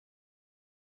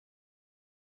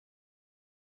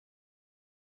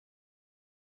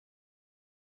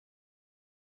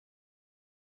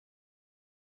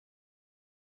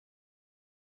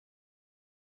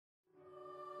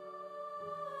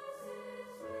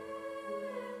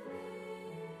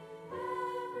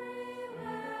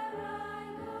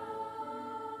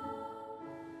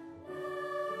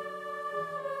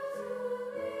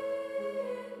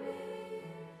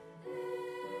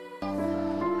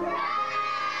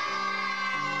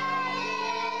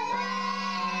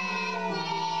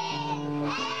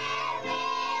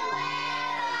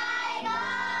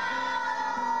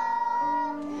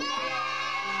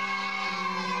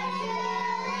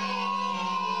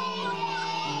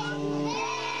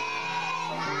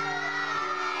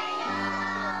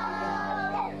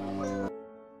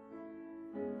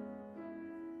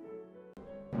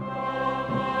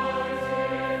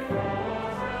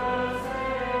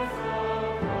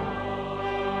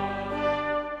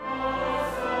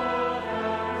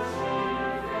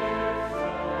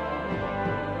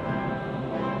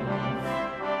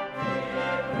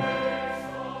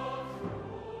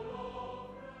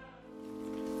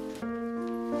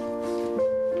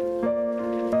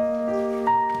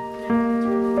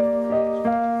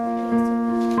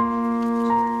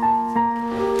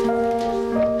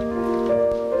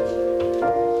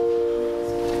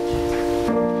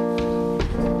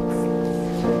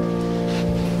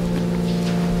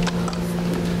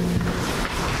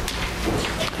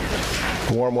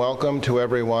Warm welcome to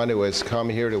everyone who has come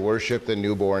here to worship the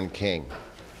newborn King.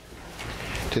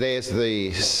 Today is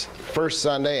the first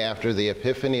Sunday after the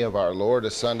Epiphany of our Lord, a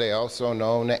Sunday also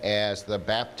known as the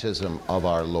baptism of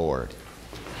our Lord.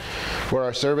 For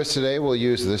our service today, we'll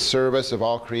use the service of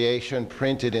all creation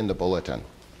printed in the bulletin.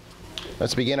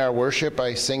 Let's begin our worship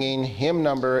by singing hymn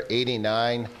number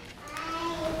 89,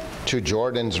 "To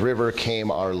Jordan's River Came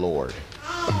Our Lord."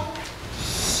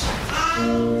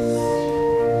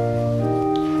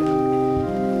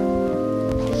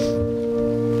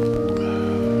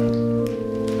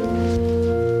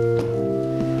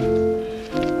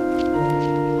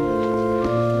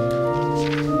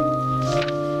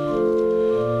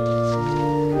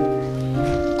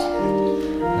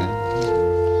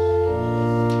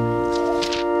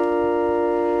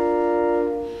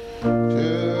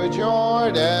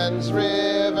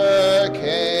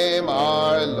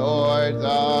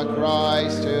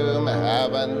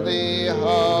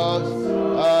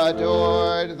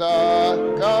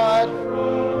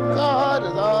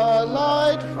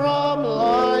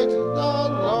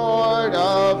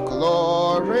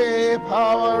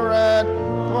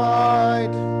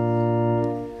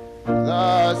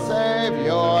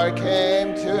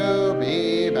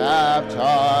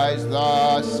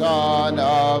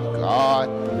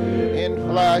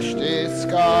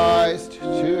 Disguised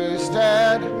to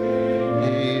stand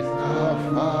beneath the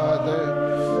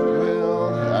Father's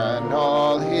will and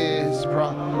all his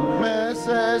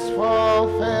promises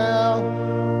fulfill.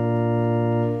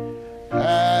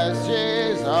 As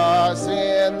Jesus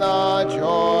in the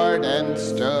Jordan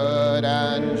stood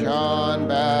and John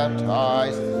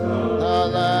baptized, the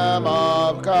Lamb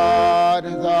of God,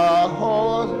 the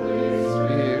Holy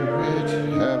Spirit,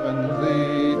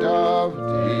 heavenly dove,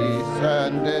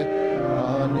 descended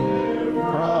on him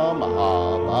from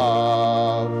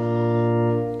above.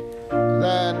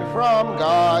 Then from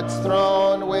God's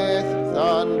throne with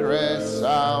thunderous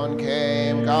sound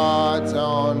came God's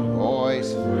own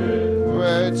voice,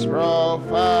 words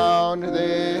profound,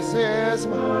 "This is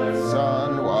my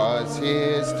Son," was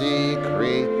his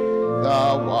decree,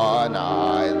 "the one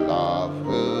I love,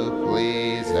 who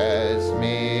pleases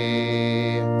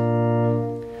me."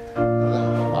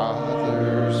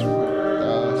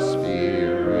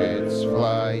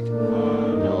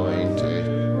 Anointed,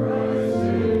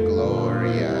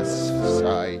 glorious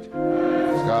sight,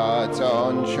 God's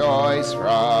own choice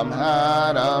from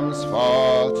Adam's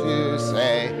fall to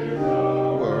save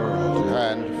the world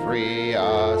and free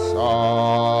us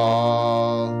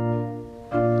all.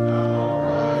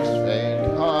 Our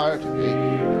faint heart be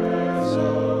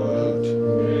resolute,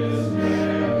 his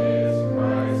name is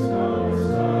my soul's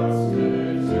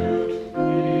substitute.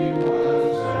 He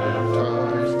was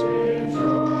baptized in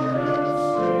Jordan,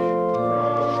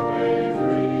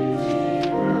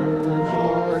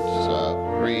 Lord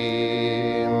supreme.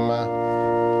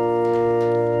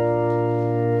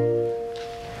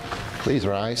 Please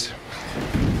rise.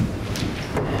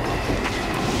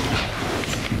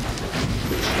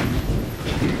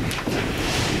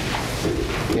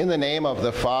 In the name of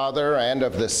the Father, and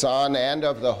of the Son, and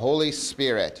of the Holy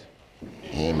Spirit.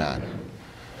 Amen.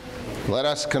 Let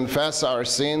us confess our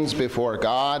sins before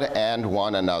God and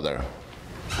one another.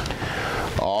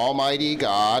 Almighty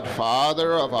God,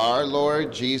 Father of our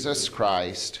Lord Jesus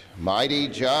Christ, mighty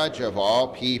Judge of all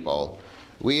people,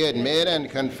 we admit and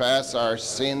confess our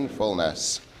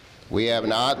sinfulness. We have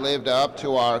not lived up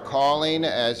to our calling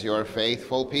as your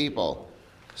faithful people.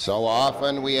 So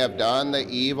often we have done the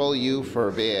evil you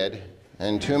forbid,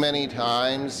 and too many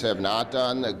times have not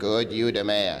done the good you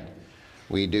demand.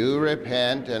 We do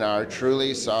repent and are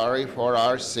truly sorry for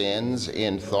our sins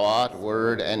in thought,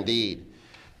 word, and deed.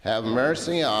 Have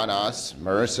mercy on us,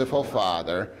 merciful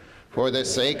Father, for the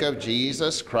sake of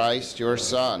Jesus Christ, your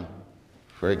Son.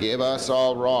 Forgive us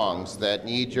all wrongs that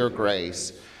need your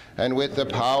grace, and with the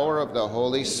power of the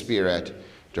Holy Spirit,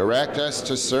 direct us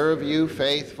to serve you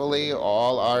faithfully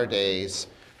all our days,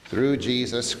 through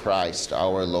Jesus Christ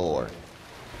our Lord.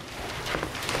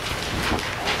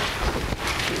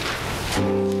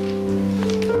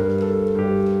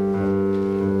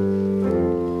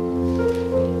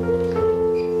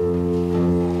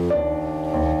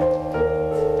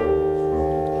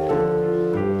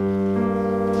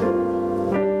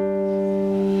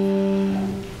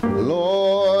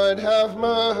 Lord, have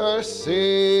mercy.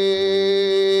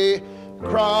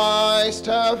 Christ,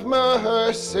 have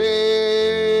mercy.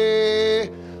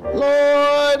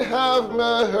 Lord, have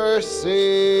mercy.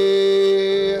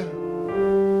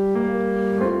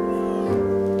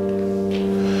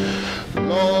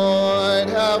 Lord,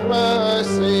 have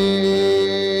mercy.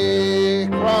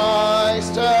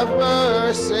 Christ, have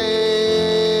mercy.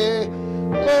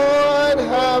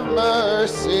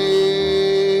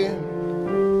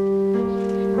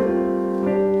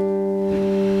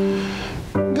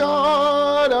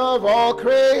 of all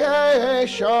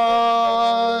creation,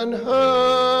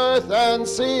 earth and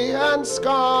sea and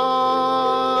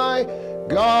sky,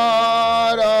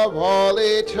 God of all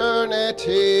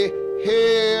eternity,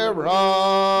 hear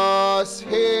us,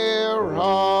 hear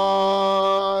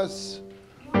us.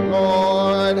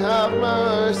 Lord, have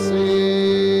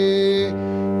mercy.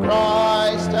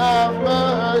 Christ, have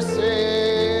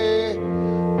mercy.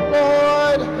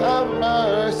 Lord, have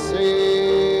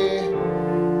mercy.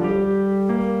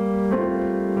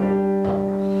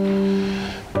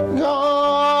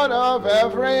 God of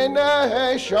every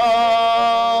nation,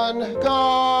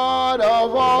 God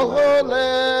of all who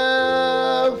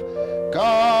live,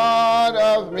 God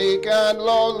of meek and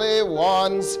lowly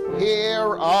ones,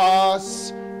 hear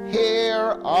us,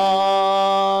 hear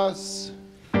us.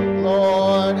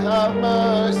 Lord, have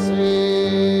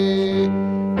mercy.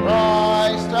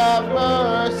 Christ, have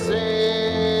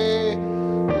mercy.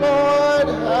 Lord,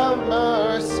 have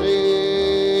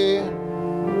mercy.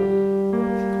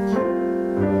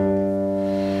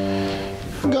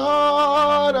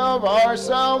 God of our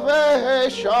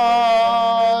salvation,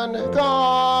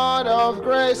 God of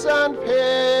grace and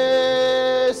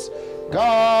peace,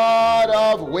 God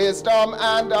of wisdom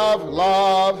and of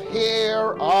love,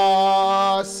 hear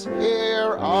us,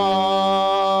 hear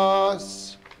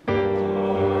us.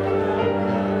 Lord, have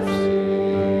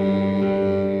mercy.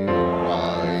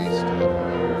 Christ, have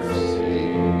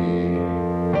mercy.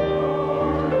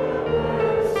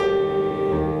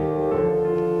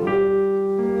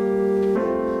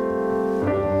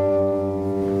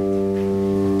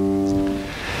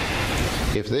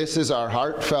 If this is our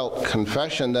heartfelt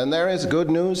confession, then there is good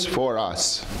news for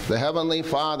us. The Heavenly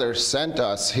Father sent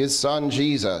us His Son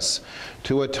Jesus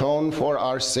to atone for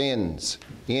our sins.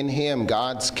 In Him,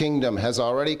 God's kingdom has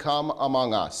already come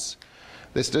among us.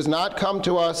 This does not come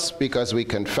to us because we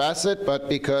confess it, but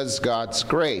because God's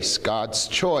grace, God's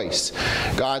choice,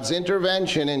 God's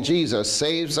intervention in Jesus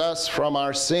saves us from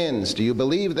our sins. Do you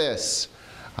believe this?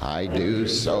 I do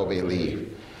so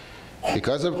believe.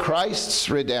 Because of Christ's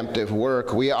redemptive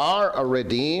work, we are a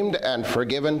redeemed and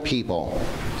forgiven people.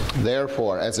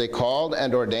 Therefore, as a called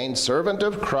and ordained servant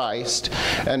of Christ,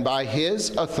 and by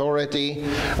His authority,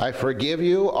 I forgive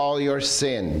you all your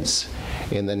sins.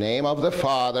 In the name of the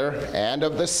Father, and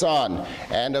of the Son,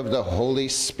 and of the Holy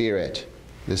Spirit.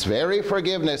 This very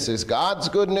forgiveness is God's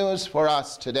good news for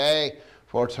us today,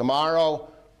 for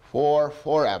tomorrow, for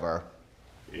forever.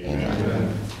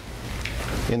 Amen.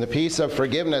 In the peace of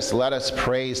forgiveness, let us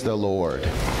praise the Lord.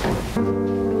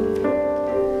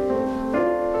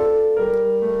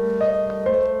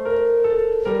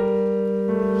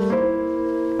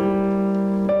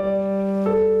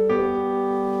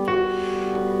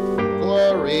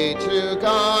 Glory to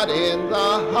God in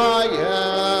the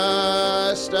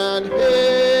highest, and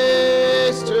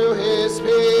peace to His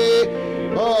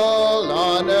people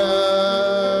on earth.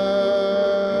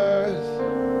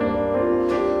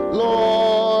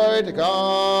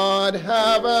 God,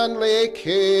 heavenly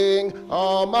King,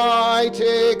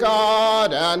 almighty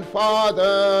God and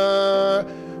Father,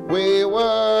 we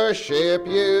worship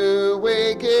you,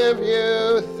 we give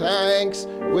you thanks,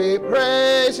 we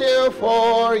praise you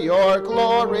for your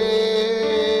glory.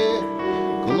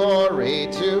 Glory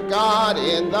to God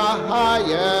in the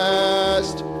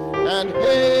highest, and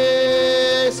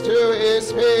peace to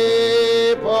His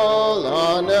people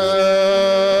on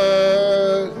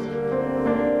earth.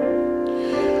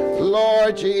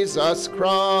 Lord Jesus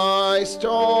Christ,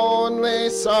 only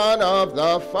Son of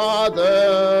the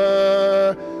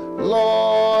Father,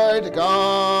 Lord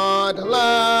God,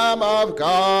 Lamb of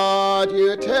God,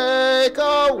 you take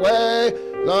away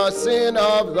the sin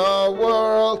of the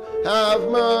world. Have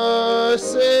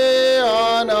mercy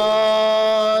on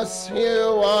us.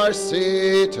 You are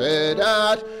seated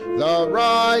at the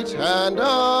right hand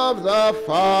of the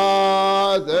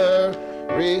Father.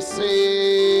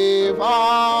 Receive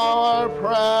our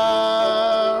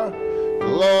prayer.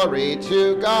 Glory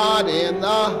to God in the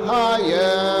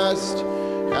highest,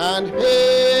 and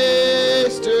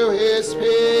peace to His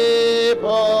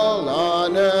people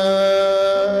on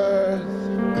earth.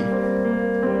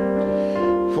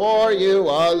 For you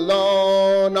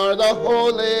alone are the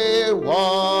Holy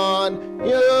One.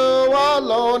 You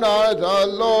alone are the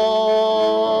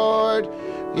Lord.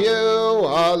 You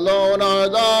alone are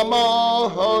the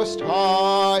Most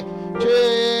High,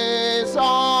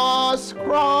 Jesus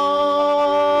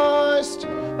Christ,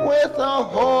 with the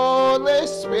Holy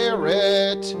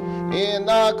Spirit, in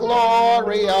the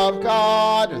glory of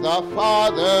God the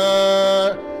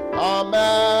Father. Amen,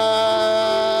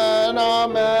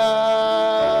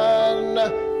 amen.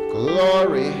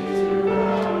 Glory.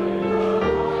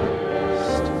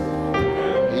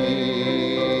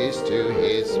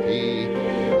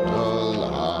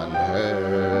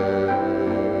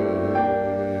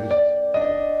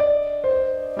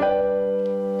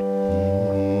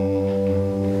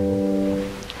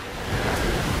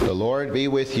 The Lord be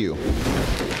with you.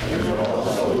 And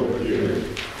also with you.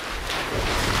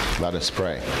 Let us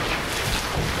pray.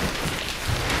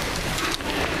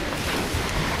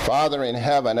 Father in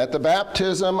heaven, at the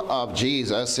baptism of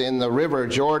Jesus in the river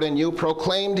Jordan, you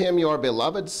proclaimed him your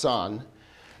beloved Son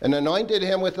and anointed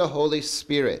him with the Holy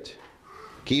Spirit.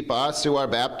 Keep us who are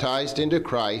baptized into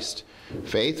Christ,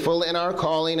 faithful in our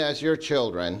calling as your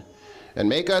children, and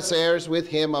make us heirs with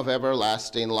him of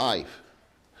everlasting life.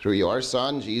 Through your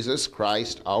Son, Jesus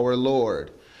Christ, our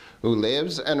Lord, who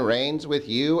lives and reigns with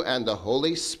you and the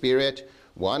Holy Spirit,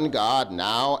 one God,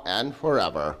 now and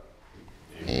forever.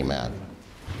 Amen.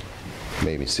 You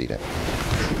may be seated.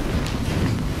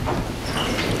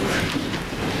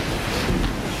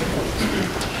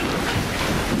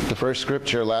 The first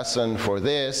scripture lesson for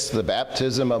this, the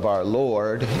baptism of our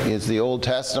Lord, is the Old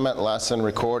Testament lesson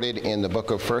recorded in the book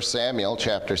of 1 Samuel,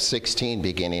 chapter 16,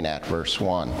 beginning at verse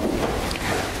 1.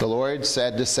 The Lord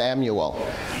said to Samuel,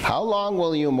 "How long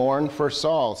will you mourn for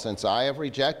Saul, since I have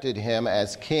rejected him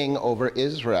as king over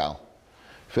Israel?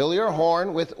 Fill your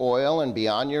horn with oil and be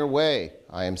on your way.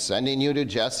 I am sending you to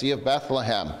Jesse of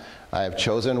Bethlehem. I have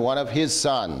chosen one of his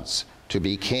sons to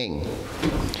be king."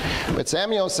 But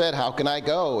Samuel said, "How can I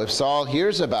go? If Saul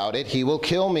hears about it, he will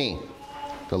kill me."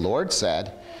 The Lord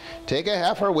said, "Take a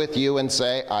heifer with you and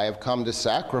say, 'I have come to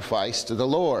sacrifice to the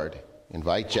Lord.'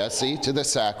 Invite Jesse to the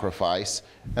sacrifice,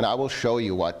 and I will show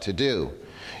you what to do.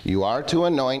 You are to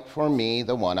anoint for me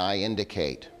the one I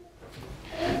indicate."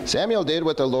 Samuel did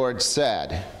what the Lord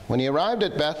said. When he arrived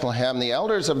at Bethlehem, the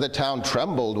elders of the town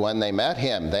trembled when they met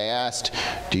him. They asked,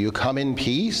 "Do you come in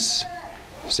peace?"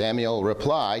 Samuel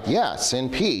replied, "Yes, in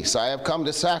peace. I have come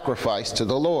to sacrifice to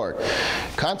the Lord.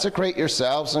 Consecrate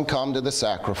yourselves and come to the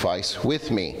sacrifice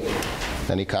with me."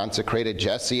 Then he consecrated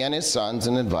Jesse and his sons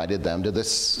and invited them to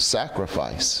this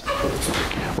sacrifice.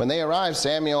 When they arrived,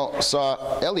 Samuel saw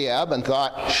Eliab and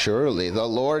thought, "Surely the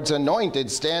Lord's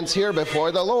anointed stands here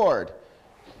before the Lord."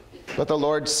 But the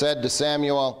Lord said to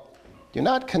Samuel, "Do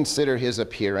not consider his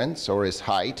appearance or his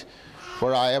height,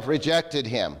 for I have rejected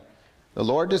him. The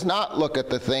Lord does not look at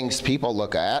the things people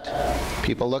look at.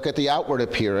 People look at the outward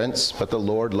appearance, but the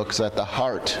Lord looks at the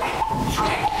heart."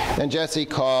 Then Jesse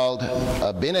called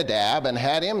Abinadab and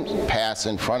had him pass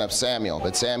in front of Samuel.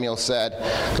 But Samuel said,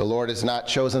 "The Lord has not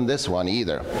chosen this one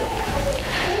either."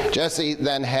 Jesse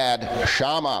then had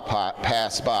Shammah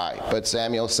pass by, but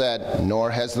Samuel said,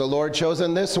 "Nor has the Lord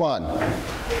chosen this one."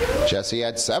 Jesse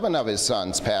had 7 of his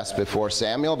sons pass before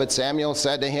Samuel, but Samuel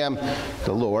said to him,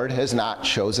 "The Lord has not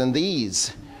chosen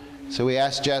these." So he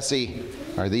asked Jesse,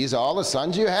 "Are these all the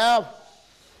sons you have?"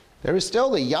 "There is still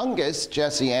the youngest,"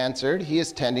 Jesse answered. "He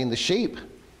is tending the sheep."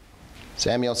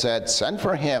 Samuel said, "Send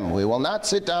for him. We will not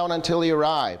sit down until he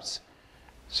arrives."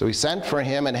 So he sent for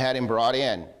him and had him brought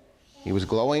in. He was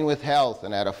glowing with health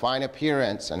and had a fine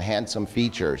appearance and handsome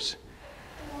features.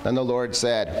 Then the Lord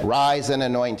said, "Rise and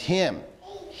anoint him.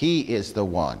 He is the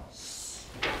one."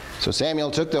 So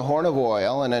Samuel took the horn of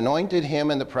oil and anointed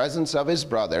him in the presence of his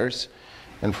brothers.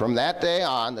 And from that day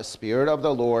on, the Spirit of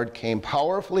the Lord came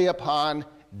powerfully upon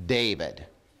David.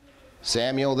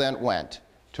 Samuel then went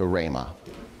to Ramah.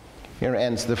 Here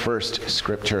ends the first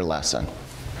scripture lesson.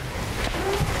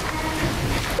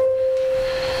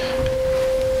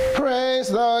 Praise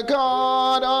the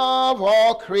God of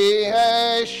all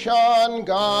creation,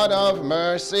 God of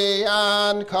mercy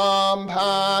and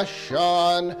compassion.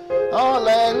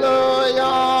 Alleluia,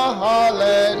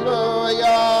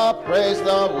 alleluia, praise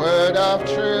the word of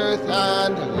truth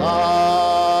and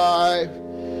life.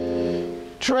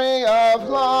 Tree of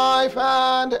life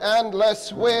and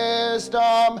endless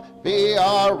wisdom, be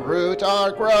our root,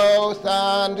 our growth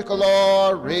and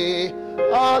glory.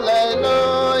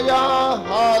 Alleluia,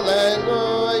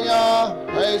 alleluia,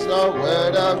 praise the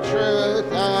word of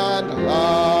truth and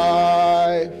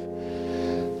life.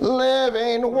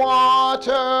 Living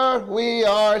water, we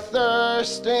are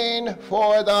thirsting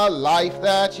for the life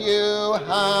that you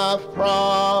have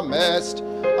promised.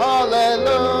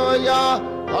 Alleluia,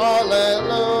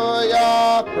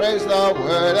 alleluia, praise the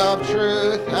word of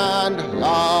truth and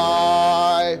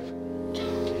life.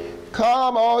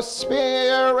 Come, O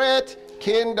Spirit,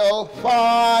 kindle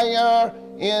fire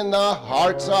in the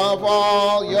hearts of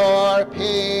all your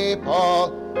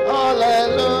people.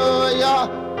 Alleluia,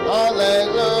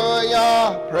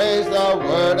 alleluia, praise the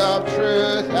word of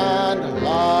truth and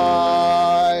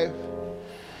life.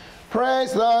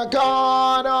 Praise the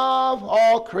God of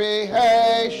all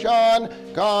creation,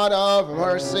 God of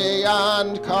mercy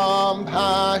and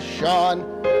compassion.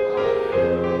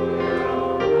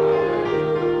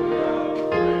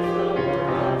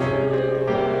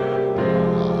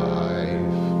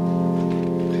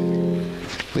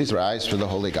 Please rise for the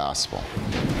Holy Gospel.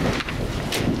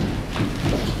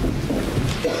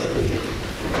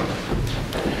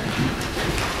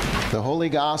 The Holy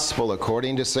Gospel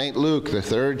according to St. Luke, the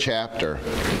 3rd chapter.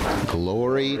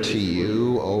 Glory to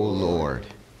you, O Lord.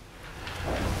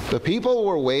 The people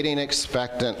were waiting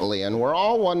expectantly and were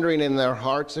all wondering in their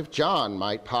hearts if John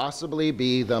might possibly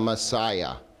be the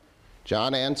Messiah.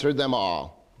 John answered them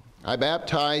all, I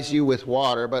baptize you with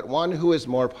water, but one who is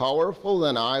more powerful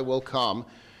than I will come,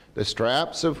 the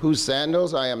straps of whose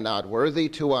sandals I am not worthy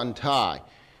to untie.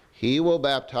 He will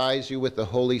baptize you with the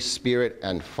Holy Spirit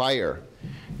and fire.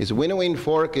 His winnowing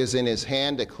fork is in his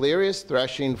hand to clear his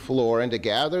threshing floor and to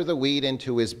gather the wheat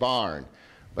into his barn,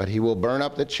 but he will burn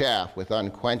up the chaff with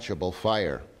unquenchable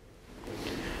fire.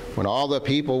 When all the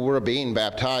people were being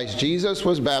baptized, Jesus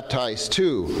was baptized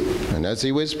too. And as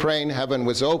he was praying, heaven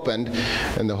was opened,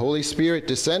 and the Holy Spirit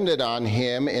descended on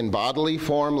him in bodily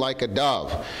form like a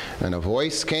dove. And a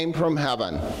voice came from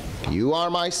heaven, You are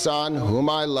my Son, whom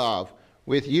I love.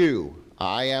 With you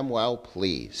I am well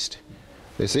pleased.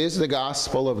 This is the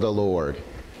gospel of the Lord.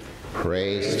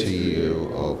 Praise to you,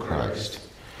 O Christ.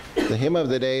 The hymn of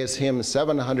the day is hymn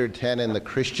 710 in the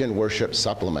Christian Worship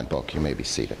Supplement book. You may be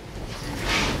seated.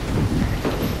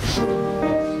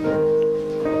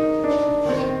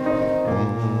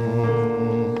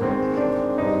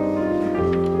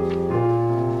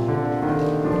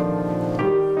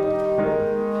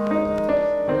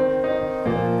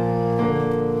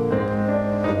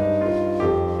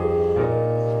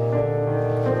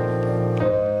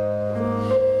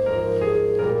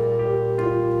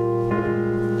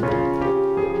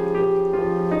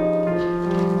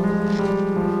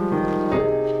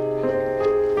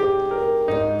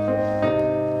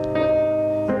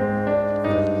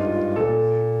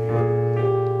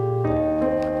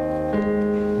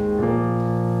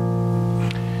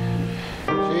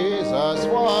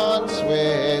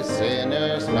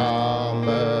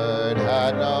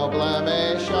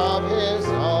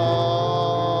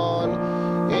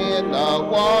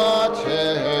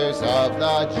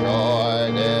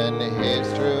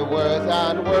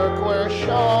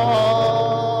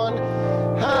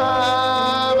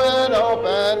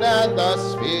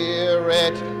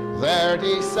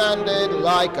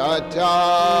 Like a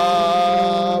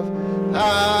dove,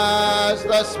 as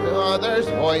the Mother's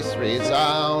voice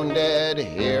resounded,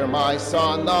 Hear my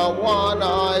Son, the one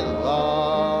I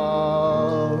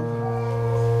love.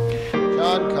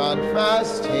 John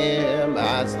confessed him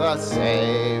as the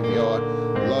Savior,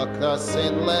 Look, the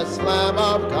sinless Lamb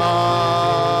of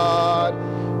God.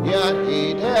 Yet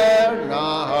he dared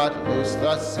not loose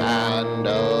the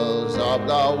sandals of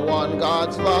the one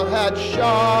God's love had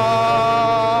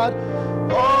shod.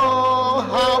 Oh,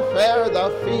 how fair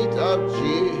the feet of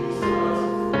Jesus,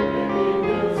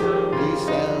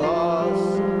 he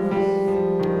lost.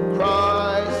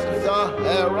 Christ, the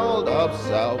herald of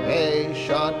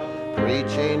salvation,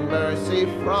 preaching mercy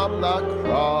from the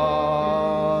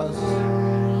cross.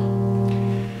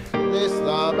 This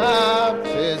the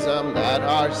baptism that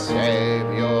our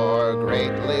Savior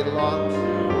greatly longed.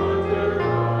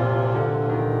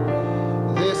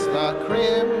 This the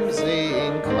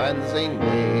crimson cleansing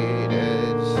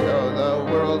needed, so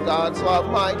the world God's love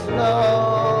might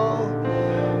know.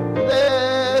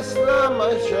 This the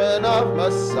mission of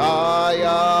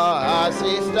Messiah, as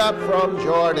he stepped from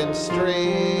Jordan's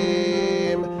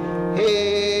stream.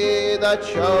 He, the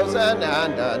chosen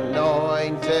and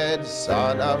anointed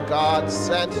Son of God,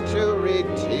 sent to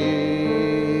redeem.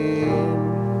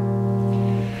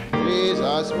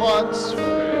 Jesus once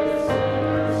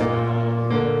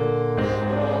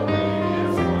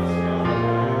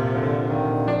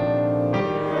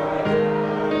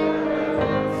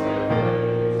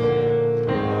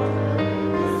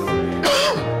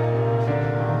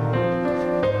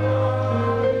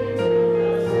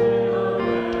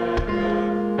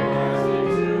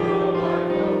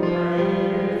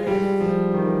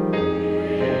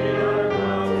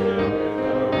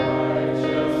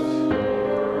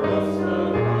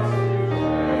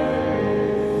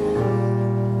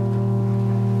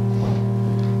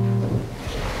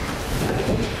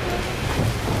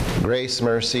Grace,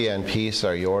 mercy, and peace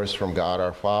are yours from God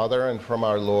our Father and from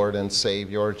our Lord and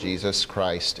Savior Jesus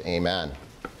Christ. Amen.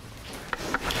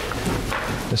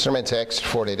 The sermon text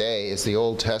for today is the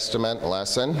Old Testament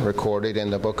lesson recorded in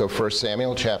the book of 1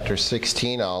 Samuel chapter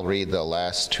 16. I'll read the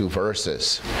last 2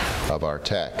 verses of our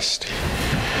text.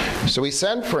 So we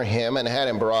sent for him and had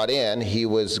him brought in. He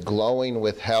was glowing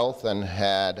with health and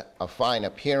had a fine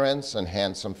appearance and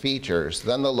handsome features.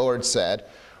 Then the Lord said,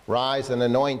 Rise and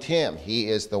anoint him. He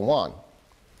is the one.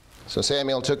 So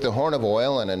Samuel took the horn of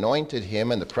oil and anointed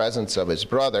him in the presence of his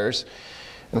brothers.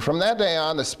 And from that day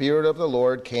on, the Spirit of the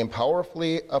Lord came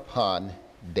powerfully upon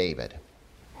David.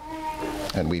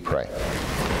 And we pray.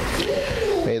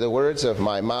 May the words of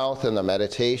my mouth and the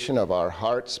meditation of our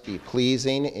hearts be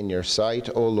pleasing in your sight,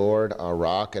 O Lord, our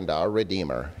rock and our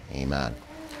Redeemer. Amen.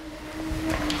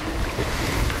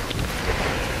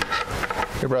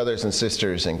 Dear brothers and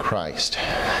sisters in Christ,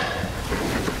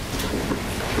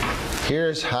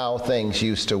 here's how things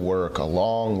used to work a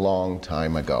long, long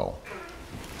time ago.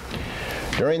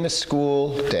 During the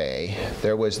school day,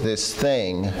 there was this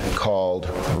thing called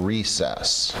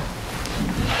recess.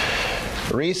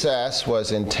 Recess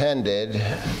was intended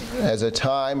as a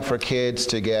time for kids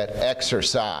to get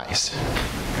exercise,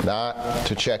 not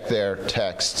to check their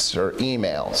texts or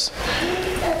emails.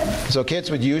 So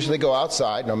kids would usually go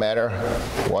outside no matter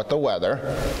what the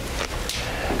weather,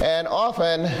 and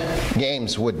often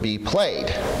games would be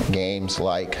played, games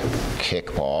like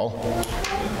kickball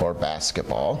or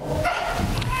basketball.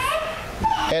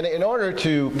 And in order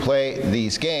to play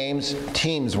these games,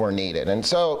 teams were needed. And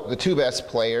so the two best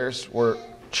players were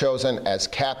chosen as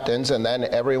captains, and then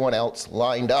everyone else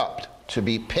lined up to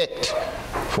be picked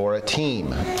for a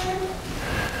team.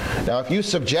 Now, if you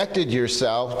subjected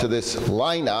yourself to this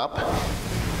lineup,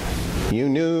 you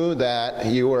knew that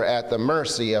you were at the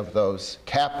mercy of those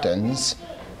captains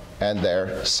and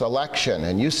their selection.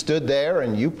 And you stood there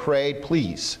and you prayed,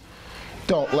 please,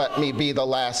 don't let me be the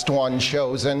last one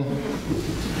chosen.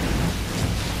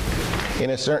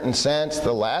 In a certain sense,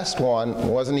 the last one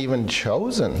wasn't even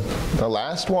chosen. The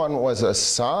last one was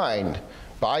assigned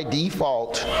by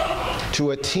default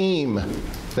to a team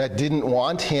that didn't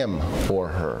want him or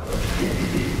her.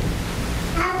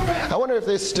 I wonder if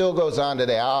this still goes on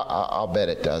today. I'll bet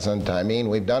it doesn't. I mean,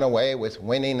 we've done away with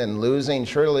winning and losing.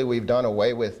 Surely we've done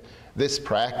away with this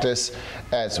practice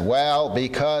as well,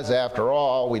 because after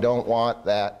all, we don't want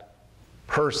that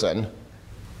person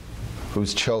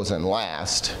who's chosen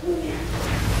last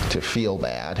to feel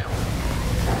bad.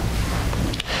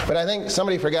 But I think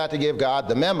somebody forgot to give God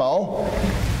the memo.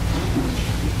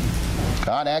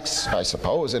 God acts, I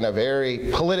suppose, in a very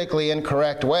politically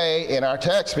incorrect way in our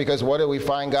text, because what do we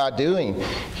find God doing?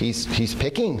 He's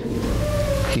picking.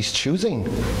 He's choosing.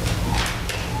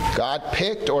 God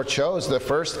picked or chose the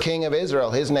first king of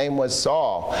Israel. His name was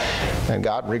Saul, and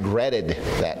God regretted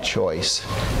that choice.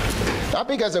 Not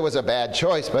because it was a bad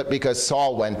choice, but because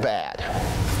Saul went bad.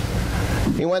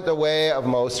 He went the way of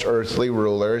most earthly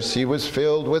rulers. He was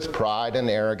filled with pride and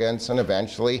arrogance and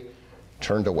eventually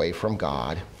turned away from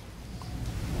God.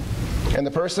 And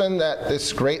the person that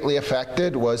this greatly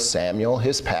affected was Samuel,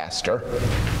 his pastor.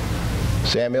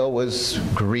 Samuel was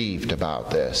grieved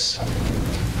about this.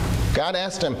 God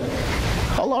asked him,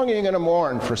 how long are you going to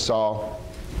mourn for Saul?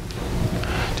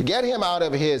 To get him out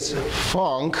of his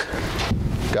funk,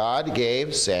 God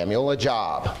gave Samuel a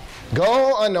job.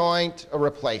 Go anoint a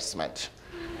replacement.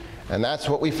 And that's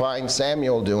what we find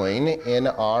Samuel doing in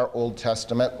our Old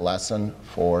Testament lesson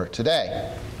for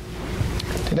today.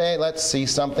 Today, let's see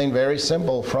something very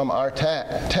simple from our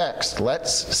text.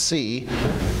 Let's see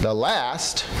the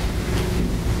last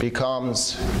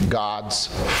becomes God's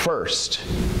first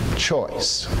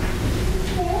choice.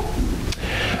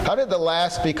 How did the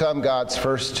last become God's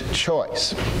first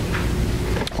choice?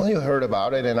 Well, you heard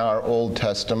about it in our Old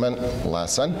Testament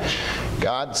lesson.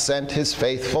 God sent his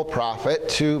faithful prophet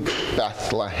to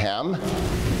Bethlehem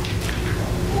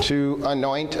to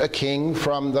anoint a king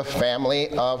from the family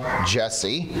of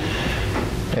Jesse.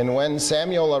 And when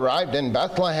Samuel arrived in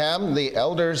Bethlehem, the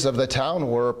elders of the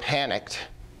town were panicked.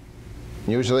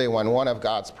 Usually when one of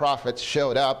God's prophets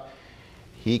showed up,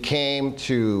 he came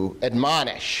to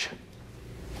admonish,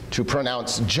 to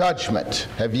pronounce judgment.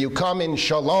 Have you come in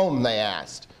shalom, they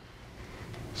asked.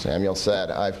 Samuel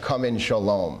said, I've come in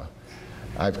shalom.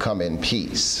 I've come in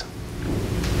peace.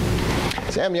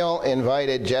 Samuel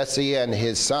invited Jesse and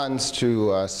his sons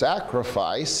to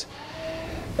sacrifice,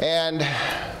 and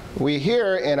we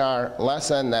hear in our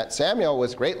lesson that Samuel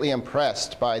was greatly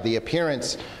impressed by the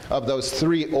appearance of those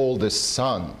three oldest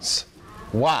sons.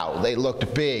 Wow, they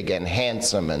looked big and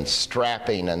handsome and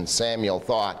strapping, and Samuel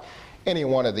thought any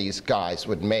one of these guys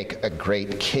would make a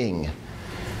great king.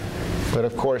 But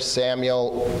of course,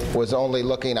 Samuel was only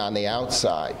looking on the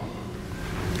outside.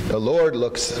 The Lord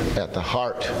looks at the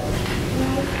heart.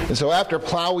 And so after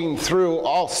plowing through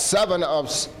all 7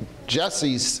 of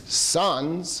Jesse's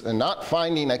sons and not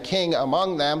finding a king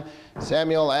among them,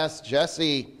 Samuel asked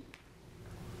Jesse,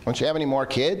 don't you have any more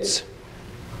kids?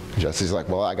 Jesse's like,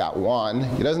 well, I got one.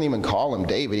 He doesn't even call him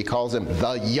David. He calls him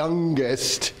the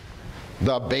youngest.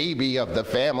 the baby of the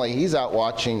family. He's out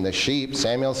watching the sheep.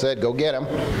 Samuel said, go get him.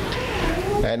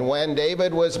 And when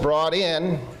David was brought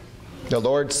in, the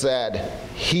Lord said,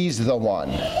 he's the one.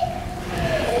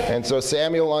 And so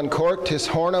Samuel uncorked his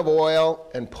horn of oil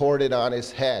and poured it on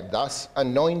his head, thus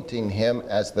anointing him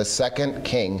as the second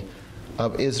king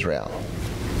of Israel.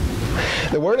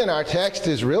 The word in our text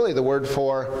is really the word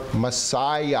for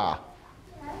Messiah,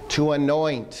 to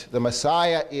anoint. The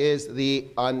Messiah is the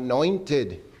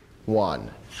anointed one.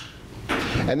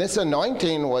 And this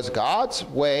anointing was God's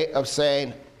way of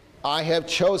saying, I have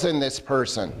chosen this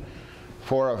person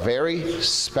for a very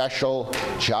special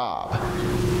job.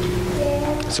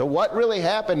 So what really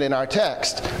happened in our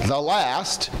text? The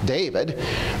last, David,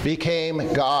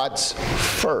 became God's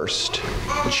first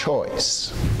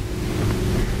choice.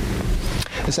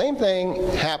 The same thing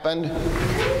happened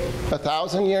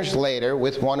 1,000 years later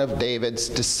with one of David's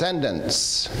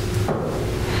descendants.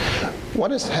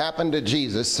 What has happened to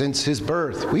Jesus since his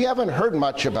birth? We haven't heard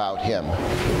much about him.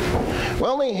 We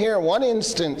only hear one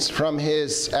instance from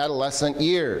his adolescent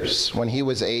years when he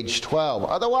was age 12.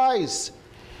 Otherwise,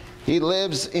 he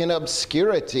lives in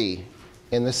obscurity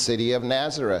in the city of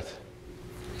Nazareth.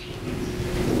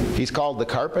 He's called the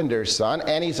carpenter's son,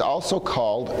 and he's also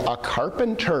called a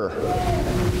carpenter.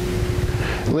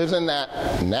 He lives in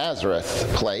that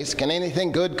Nazareth place. Can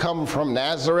anything good come from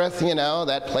Nazareth? You know,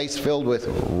 that place filled with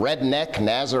redneck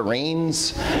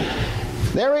Nazarenes.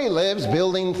 There he lives,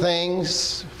 building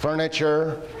things,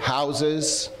 furniture,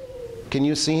 houses. Can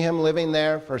you see him living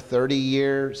there for 30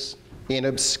 years in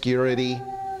obscurity,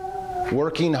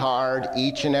 working hard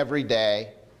each and every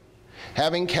day,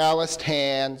 having calloused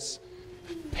hands,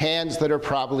 hands that are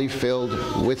probably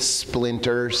filled with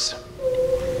splinters?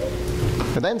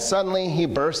 But then suddenly he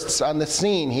bursts on the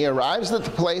scene. He arrives at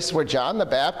the place where John the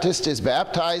Baptist is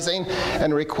baptizing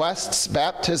and requests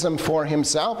baptism for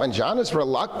himself, and John is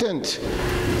reluctant.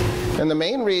 And the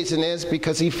main reason is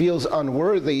because he feels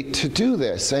unworthy to do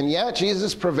this. And yet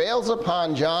Jesus prevails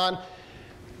upon John,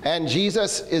 and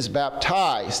Jesus is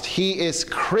baptized. He is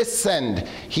christened.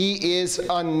 He is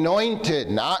anointed,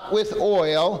 not with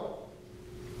oil,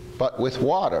 but with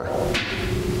water.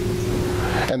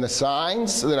 And the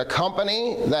signs that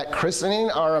accompany that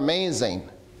christening are amazing.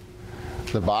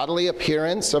 The bodily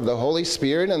appearance of the Holy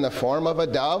Spirit in the form of a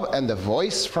dove, and the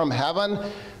voice from heaven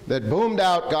that boomed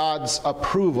out God's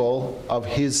approval of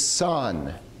his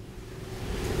Son.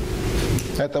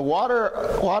 At the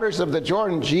waters of the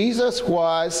Jordan, Jesus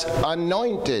was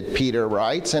anointed, Peter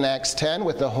writes in Acts 10,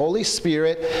 with the Holy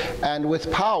Spirit and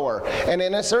with power. And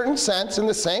in a certain sense, in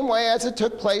the same way as it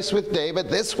took place with David,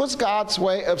 this was God's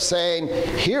way of saying,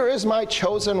 here is my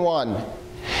chosen one.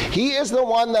 He is the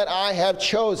one that I have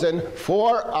chosen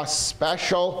for a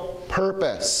special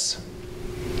purpose.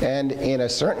 And in a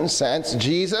certain sense,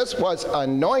 Jesus was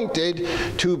anointed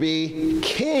to be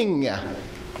king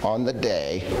on the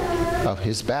day of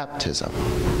his baptism.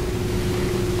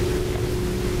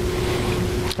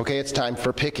 Okay, it's time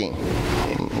for picking.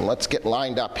 Let's get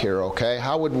lined up here, okay?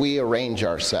 How would we arrange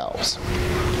ourselves?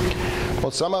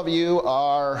 Well, some of you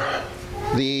are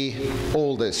the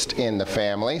oldest in the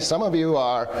family. Some of you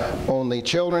are only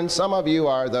children. Some of you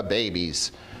are the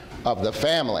babies of the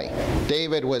family.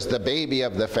 David was the baby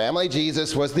of the family.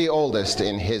 Jesus was the oldest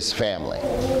in his family.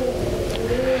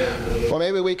 Well,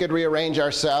 maybe we could rearrange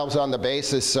ourselves on the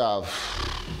basis of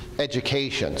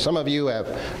education. Some of you have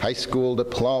high school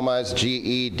diplomas,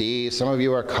 GED. Some of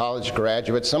you are college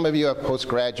graduates. Some of you have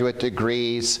postgraduate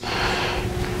degrees.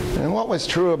 And what was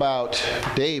true about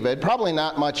David? Probably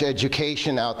not much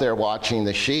education out there watching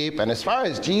the sheep. And as far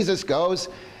as Jesus goes,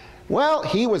 well,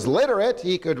 he was literate.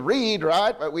 He could read,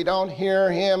 right? But we don't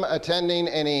hear him attending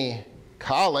any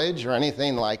college or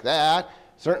anything like that.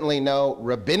 Certainly no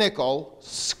rabbinical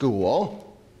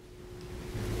school.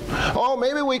 Oh,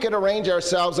 maybe we could arrange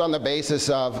ourselves on the basis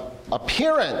of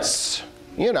appearance.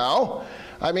 You know,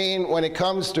 I mean, when it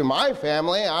comes to my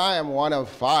family, I am one of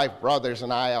 5 brothers,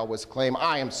 and I always claim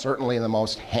I am certainly the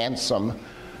most handsome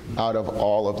out of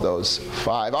all of those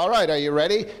 5. All right, are you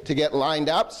ready to get lined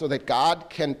up so that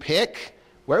God can pick?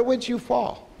 Where would you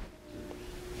fall?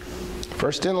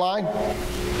 First in line?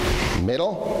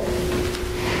 Middle?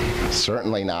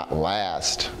 Certainly not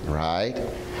last, right?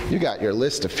 You got your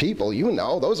list of people, you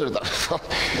know, those are the,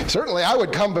 certainly I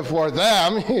would come before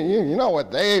them. You know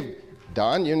what they've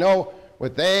done, you know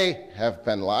what they have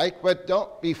been like, but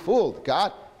don't be fooled.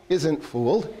 God isn't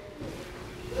fooled.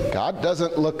 God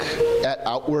doesn't look at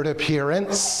outward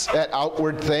appearance, at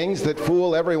outward things that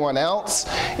fool everyone else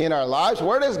in our lives.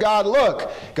 Where does God look?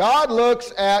 God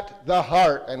looks at the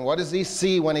heart. And what does he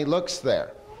see when he looks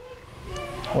there?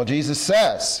 Well, Jesus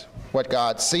says what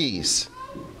God sees.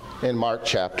 in Mark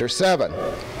chapter 7.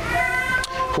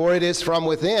 For it is from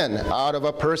within, out of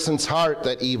a person's heart,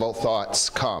 that evil thoughts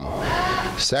come.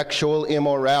 Sexual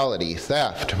immorality,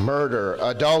 theft, murder,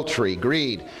 adultery,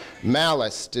 greed,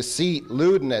 malice, deceit,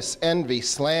 lewdness, envy,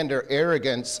 slander,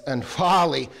 arrogance, and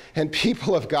folly. And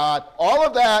people of God, all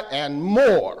of that and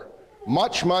more,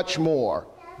 much, much more,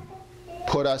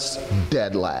 put us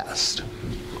dead last.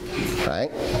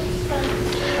 Right?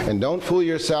 And don't fool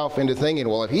yourself into thinking,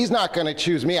 well, if he's not going to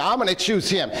choose me, I'm going to choose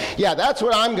him. Yeah, that's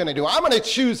what I'm going to do. I'm going to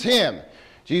choose him.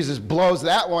 Jesus blows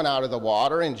that one out of the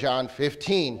water in John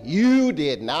 15. You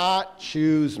did not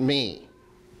choose me.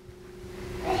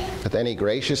 But then he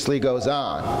graciously goes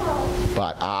on,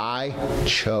 but I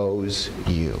chose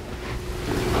you.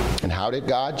 And how did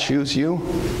God choose you?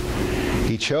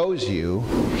 He chose you.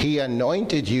 He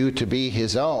anointed you to be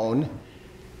his own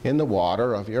in the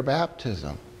water of your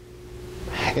baptism.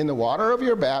 In the water of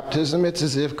your baptism, it's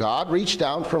as if God reached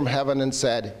down from heaven and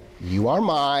said, you are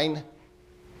mine.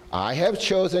 I have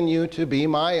chosen you to be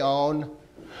my own.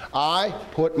 I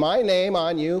put my name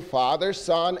on you, Father,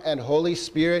 Son, and Holy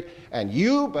Spirit, and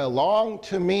you belong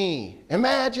to me.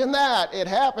 Imagine that. It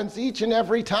happens each and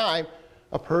every time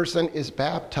a person is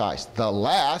baptized. The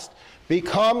last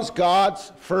becomes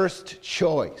God's first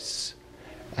choice.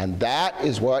 And that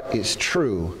is what is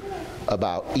true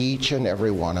about each and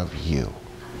every one of you.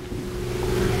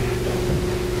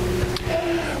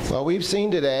 Well, we've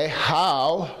seen today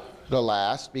how the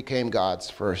last became God's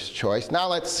first choice. Now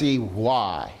let's see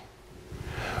why.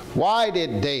 Why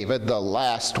did David, the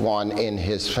last one in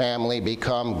his family,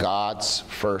 become God's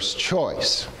first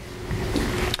choice?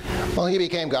 Well, he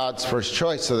became God's first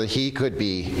choice so that he could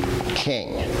be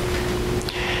king.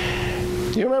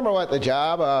 Do you remember what the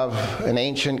job of an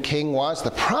ancient king was?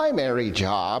 The primary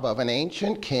job of an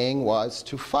ancient king was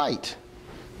to fight,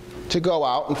 to go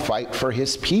out and fight for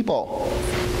his people.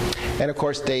 And of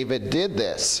course, David did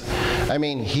this. I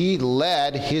mean, he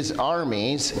led his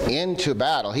armies into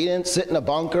battle. He didn't sit in a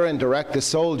bunker and direct the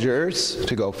soldiers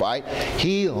to go fight.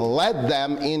 He led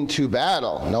them into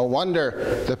battle. No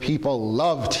wonder the people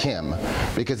loved him,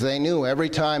 because they knew every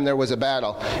time there was a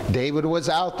battle, David was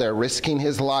out there risking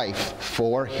his life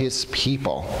for his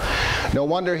people. No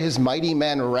wonder his mighty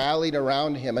men rallied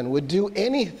around him and would do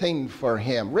anything for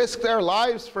him, risk their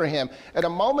lives for him. At a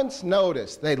moment's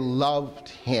notice, they loved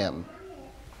him.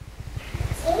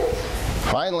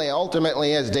 Finally,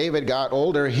 ultimately, as David got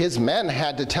older, his men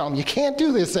had to tell him, you can't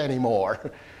do this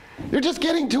anymore. You're just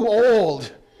getting too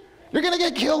old. You're going to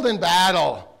get killed in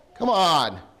battle. Come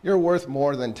on. You're worth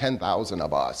more than 10,000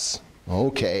 of us.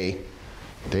 Okay.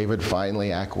 David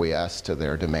finally acquiesced to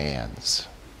their demands.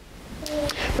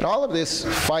 But all of this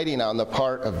fighting on the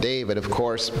part of David, of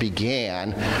course, began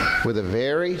with a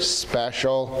very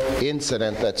special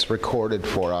incident that's recorded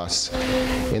for us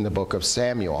in the book of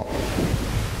Samuel.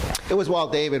 It was while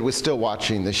David was still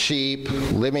watching the sheep,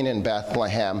 living in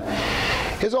Bethlehem.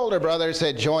 His older brothers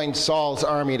had joined Saul's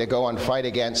army to go and fight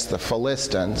against the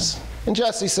Philistines. And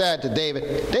Jesse said to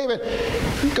David, David,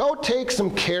 go take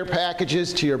some care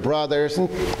packages to your brothers and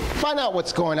find out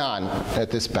what's going on at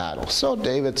this battle. So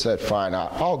David said, fine,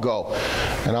 I'll go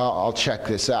and I'll check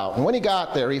this out. And when he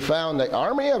got there, he found the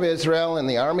army of Israel and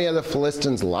the army of the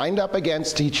Philistines lined up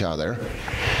against each other.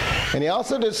 And he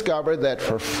also discovered that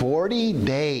for 40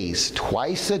 days,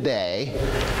 twice a day,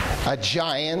 a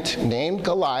giant named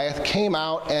Goliath came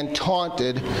out and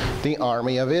taunted the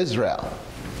army of Israel.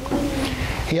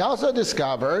 He also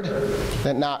discovered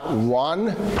that not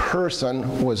one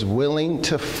person was willing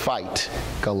to fight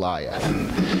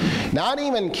Goliath. Not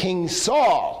even King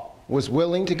Saul was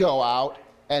willing to go out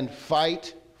and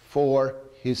fight for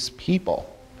his people.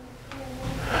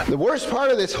 The worst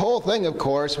part of this whole thing, of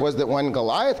course, was that when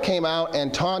Goliath came out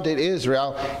and taunted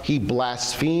Israel, he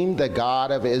blasphemed the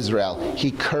God of Israel.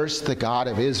 He cursed the God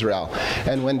of Israel.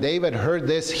 And when David heard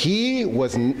this, he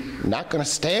was not going to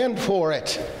stand for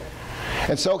it.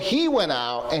 And so he went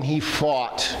out and he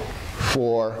fought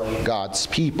for God's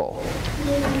people.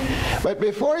 But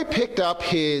before he picked up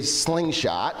his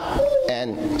slingshot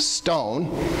and stone,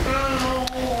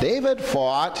 David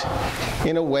fought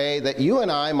in a way that you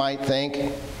and I might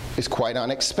think is quite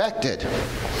unexpected.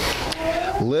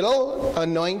 Little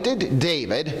anointed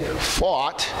David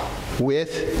fought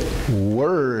with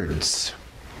words.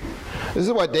 This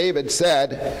is what David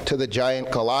said to the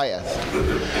giant Goliath.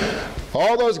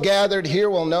 All those gathered here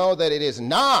will know that it is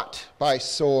not by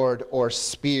sword or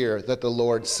spear that the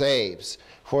Lord saves.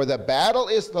 For the battle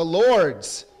is the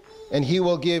Lord's, and he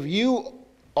will give you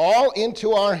all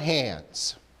into our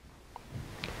hands.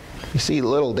 You see,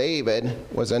 little David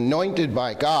was anointed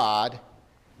by God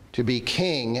to be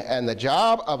king, and the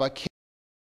job of a king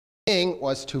king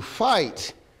was to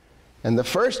fight. And the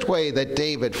first way that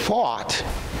David fought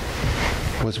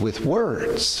was with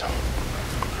words.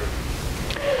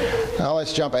 Now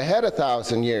let's jump ahead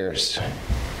 1,000 years.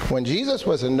 When Jesus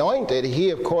was anointed,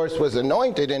 he, of course, was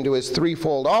anointed into his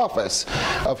threefold office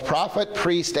of prophet,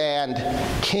 priest, and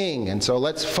king. And so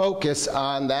let's focus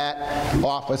on that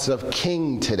office of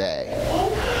king today.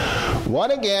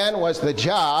 What again was the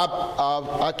job of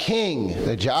a king?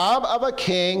 The job of a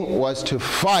king was to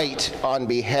fight on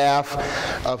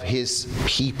behalf of his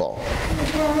people.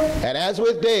 And as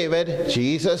with David,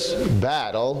 Jesus'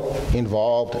 battle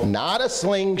involved not a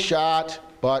slingshot,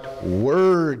 but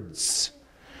words.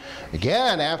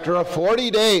 Again, after a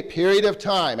 40-day period of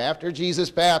time, after Jesus'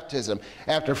 baptism,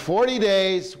 after 40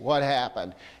 days, what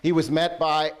happened? He was met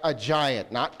by a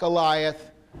giant, not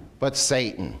Goliath, but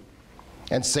Satan.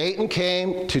 And Satan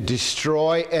came to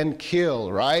destroy and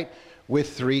kill, right?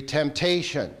 With 3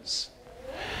 temptations.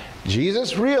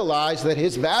 Jesus realized that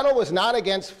his battle was not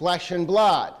against flesh and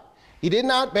blood. He did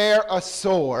not bear a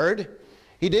sword.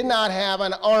 He did not have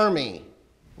an army.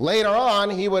 Later on,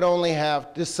 he would only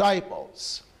have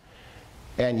disciples.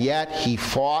 And yet he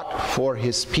fought for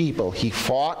his people. He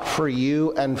fought for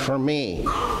you and for me.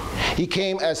 He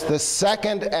came as the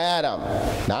second Adam,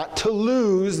 not to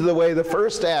lose the way the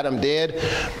first Adam did,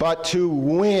 but to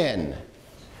win.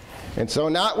 And so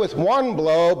not with one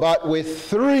blow, but with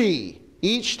 3,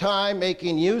 each time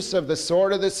making use of the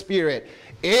sword of the Spirit.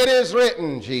 It is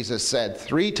written, Jesus said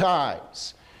 3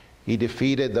 times. He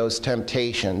defeated those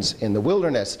temptations in the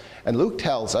wilderness. And Luke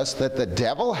tells us that the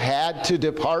devil had to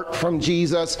depart from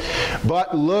Jesus,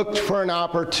 but looked for an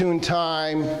opportune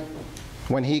time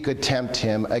when he could tempt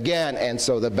him again. And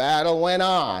so the battle went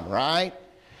on, right?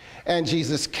 And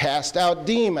Jesus cast out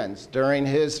demons during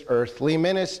his earthly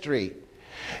ministry.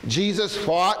 Jesus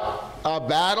fought a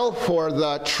battle for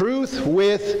the truth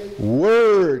with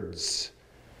words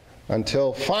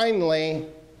until finally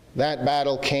that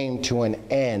battle came to an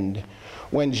end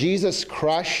when Jesus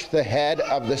crushed the head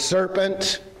of the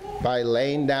serpent by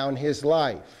laying down his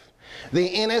life. The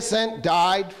innocent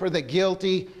died for the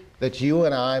guilty, that you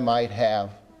and I might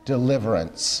have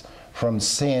deliverance from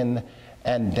sin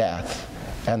and death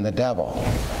and the devil.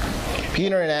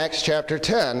 Peter in Acts chapter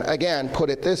 10, again, put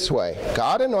it this way.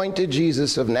 God anointed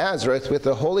Jesus of Nazareth with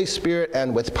the Holy Spirit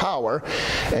and with power,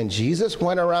 and Jesus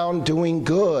went around doing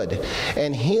good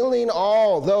and healing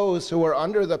all those who were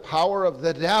under the power of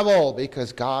the devil,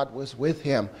 because God was with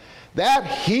him. That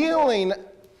healing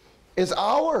is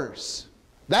ours.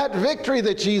 That victory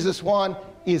that Jesus won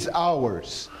is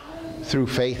ours through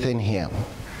faith in him.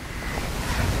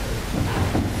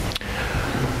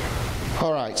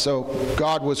 All right, so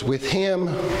God was with him.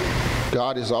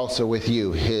 God is also with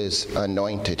you, his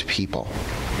anointed people.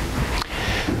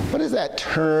 What is that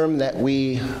term that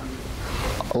we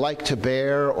like to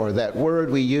bear, or that word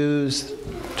we use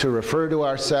to refer to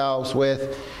ourselves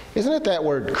with? Isn't it that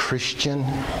word Christian?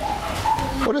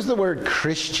 What does the word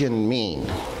Christian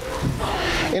mean?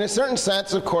 In a certain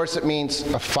sense, of course, it means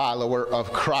a follower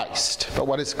of Christ. But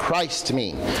what does Christ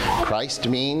mean? Christ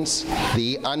means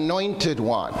the anointed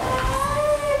one.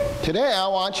 Today, I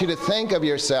want you to think of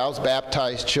yourselves,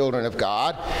 baptized children of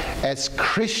God, as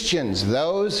Christians,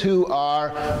 those who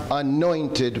are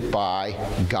anointed by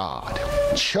God,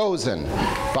 chosen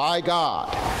by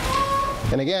God.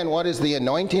 And again, what is the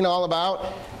anointing all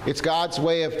about? It's God's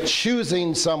way of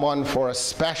choosing someone for a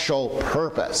special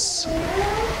purpose.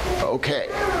 Okay,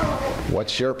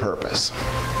 what's your purpose?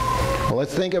 Well,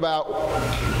 let's think about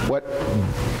what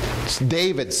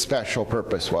David's special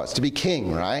purpose was, to be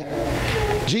king, right?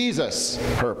 Jesus'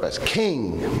 purpose,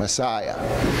 king, Messiah.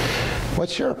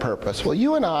 What's your purpose? Well,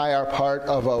 you and I are part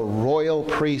of a royal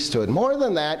priesthood. More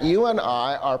than that, you and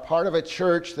I are part of a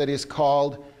church that is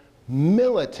called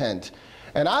militant.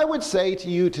 And I would say to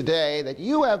you today that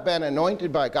you have been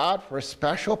anointed by God for a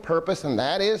special purpose, and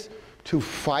that is to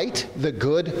fight the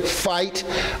good fight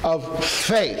of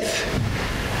faith.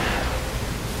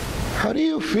 How do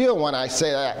you feel when I say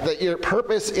that your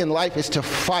purpose in life is to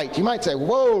fight? You might say,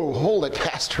 whoa, hold it,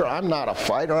 Pastor, I'm not a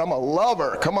fighter, I'm a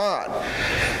lover, come on.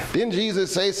 Didn't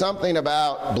Jesus say something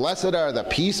about blessed are the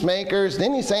peacemakers?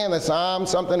 Didn't he say in the Psalm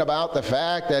something about the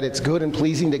fact that it's good and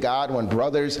pleasing to God when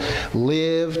brothers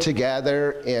live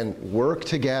together and work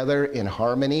together in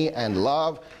harmony and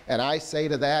love? And I say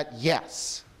to that,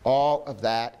 yes, all of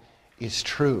that is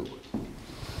true.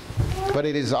 But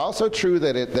it is also true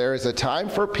that there is a time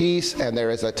for peace and there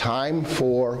is a time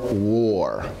for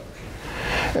war.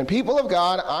 And people of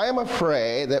God, I am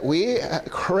afraid that we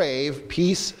crave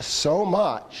peace so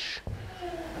much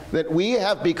that we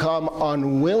have become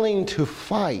unwilling to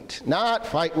fight. Not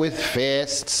fight with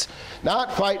fists,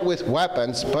 not fight with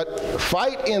weapons, but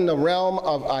fight in the realm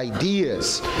of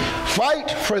ideas. Fight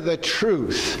for the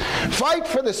truth. Fight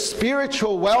for the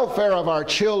spiritual welfare of our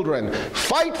children.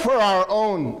 Fight for our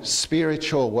own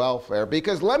spiritual welfare.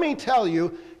 Because let me tell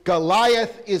you,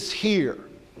 Goliath is here.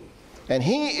 And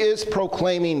he is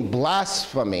proclaiming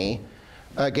blasphemy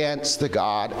against the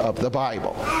God of the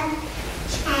Bible.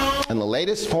 And the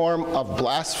latest form of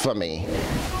blasphemy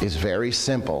is very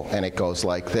simple, and it goes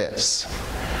like this.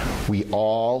 We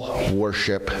all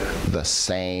worship the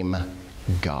same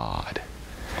God.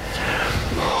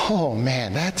 Oh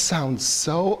man, that sounds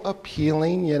so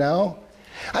appealing, you know?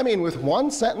 I mean, with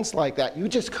one sentence like that, you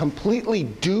just completely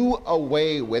do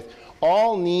away with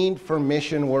all need for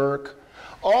mission work,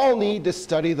 all need to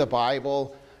study the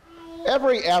Bible,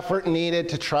 every effort needed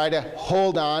to try to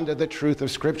hold on to the truth of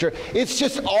Scripture. It's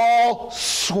just all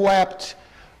swept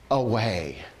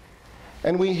away.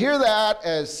 And we hear that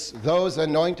as those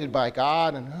anointed by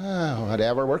God and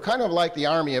whatever. We're kind of like the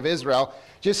army of Israel,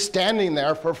 just standing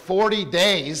there for 40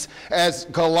 days as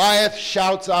Goliath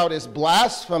shouts out his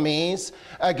blasphemies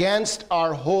against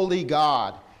our holy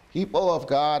God. People of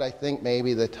God, I think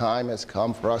maybe the time has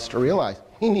come for us to realize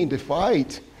we need to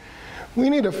fight. We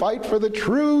need to fight for the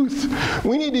truth.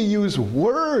 We need to use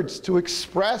words to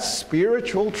express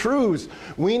spiritual truths.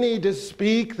 We need to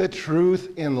speak the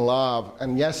truth in love.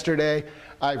 And yesterday,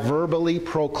 I verbally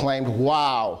proclaimed,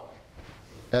 wow,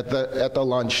 at the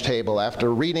lunch table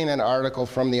after reading an article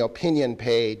from the opinion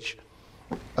page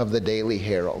of the Daily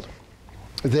Herald.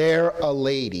 There, a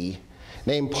lady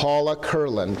named Paula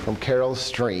Curlin from Carroll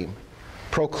Stream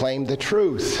proclaimed the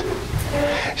truth.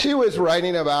 She was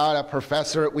writing about a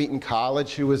professor at Wheaton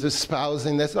College who was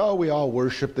espousing this, we all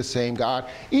worship the same God,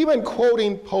 even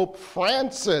quoting Pope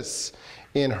Francis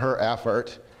in her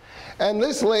effort. And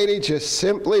this lady just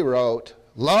simply wrote,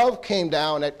 "Love came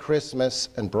down at Christmas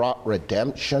and brought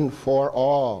redemption for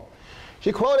all."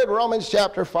 She quoted Romans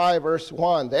chapter 5, verse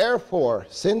 1, "Therefore,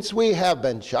 since we have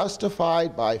been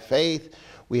justified by faith,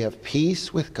 we have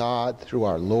peace with God through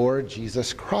our Lord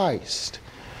Jesus Christ."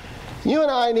 You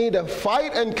and I need to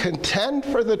fight and contend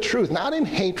for the truth, not in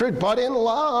hatred, but in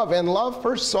love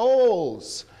for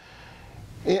souls,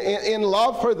 in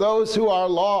love for those who are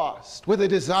lost, with a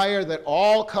desire that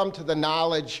all come to the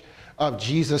knowledge of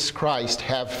Jesus Christ,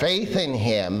 have faith in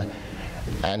him,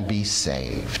 and be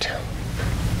saved.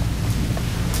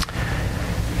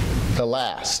 The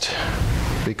last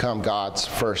become God's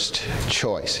first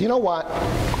choice. You know what?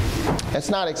 That's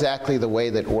not exactly the way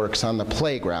that works on the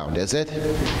playground, is it?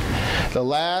 The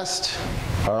last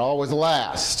are always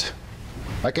last.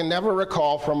 I can never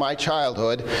recall from my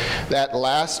childhood that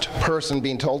last person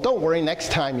being told, "Don't worry,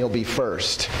 next time you'll be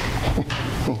first."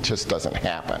 It just doesn't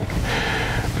happen.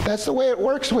 But that's the way it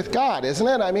works with God, isn't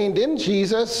it? I mean, didn't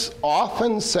Jesus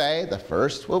often say, "The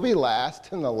first will be last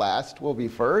and the last will be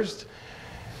first"?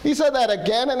 He said that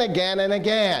again and again and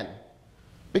again.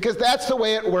 Because that's the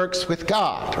way it works with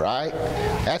God, right?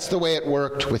 That's the way it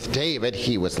worked with David.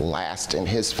 He was last in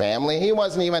his family. He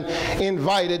wasn't even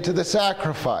invited to the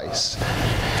sacrifice.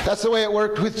 That's the way it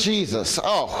worked with Jesus.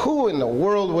 Who in the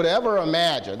world would ever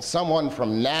imagine someone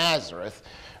from Nazareth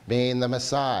being the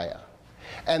Messiah?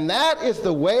 And that is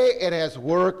the way it has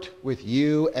worked with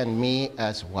you and me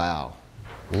as well.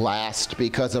 Last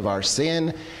because of our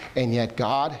sin, and yet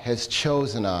God has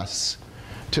chosen us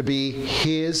to be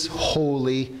his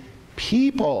holy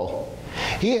people.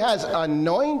 He has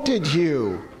anointed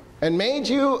you and made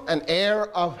you an heir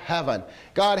of heaven.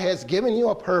 God has given you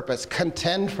a purpose.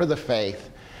 Contend for the faith.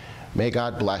 May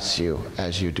God bless you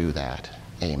as you do that.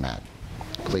 Amen.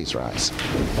 Please rise.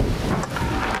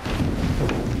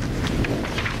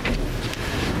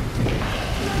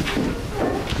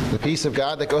 The peace of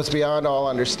God that goes beyond all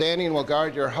understanding will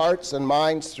guard your hearts and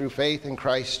minds through faith in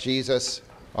Christ Jesus,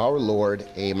 our Lord.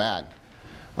 Amen.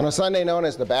 On a Sunday known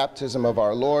as the Baptism of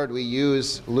our Lord, we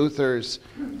use Luther's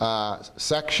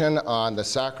section on the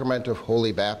sacrament of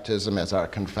holy baptism as our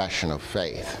confession of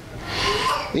faith.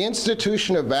 The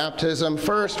institution of baptism.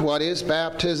 First, what is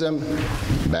baptism?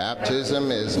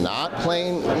 Baptism is not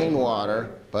plain water,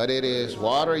 but it is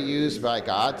water used by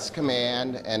God's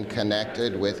command and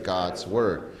connected with God's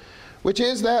word, which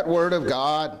is that word of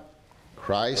God.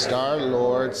 Christ our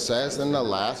Lord says in the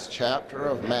last chapter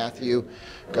of Matthew,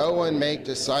 "Go and make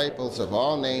disciples of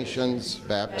all nations,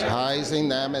 baptizing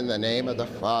them in the name of the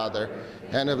Father,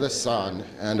 and of the Son,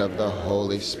 and of the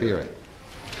Holy Spirit."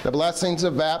 The blessings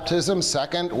of baptism.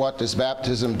 Second, what does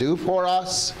baptism do for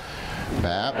us?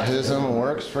 Baptism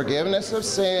works forgiveness of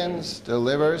sins,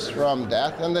 delivers from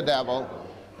death and the devil,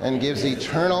 and gives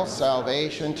eternal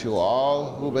salvation to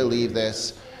all who believe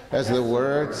this, as the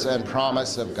words and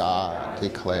promise of God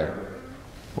declare.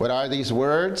 What are these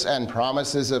words and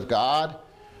promises of God?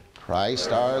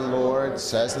 Christ our Lord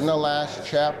says in the last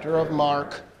chapter of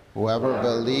Mark, "Whoever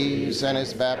believes and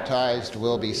is baptized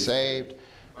will be saved,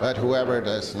 but whoever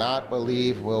does not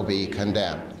believe will be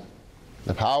condemned."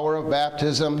 The power of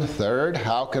baptism. Third,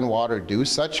 how can water do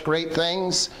such great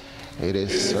things? It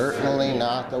is certainly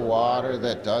not the water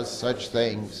that does such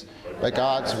things, but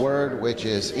God's word which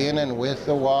is in and with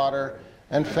the water,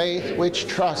 and faith which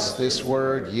trusts this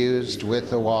word used with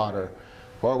the water.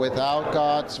 For without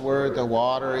God's word, the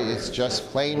water is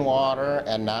just plain water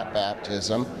and not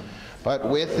baptism. But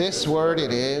with this word,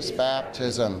 it is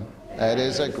baptism. It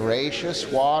is a gracious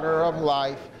water of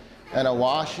life and a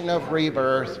washing of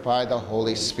rebirth by the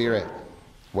Holy Spirit.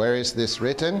 Where is this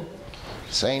written?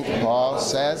 St. Paul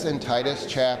says in Titus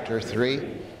chapter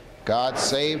 3, God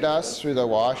saved us through the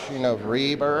washing of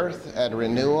rebirth and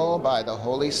renewal by the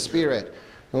Holy Spirit,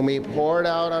 whom he poured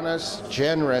out on us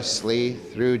generously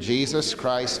through Jesus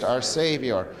Christ our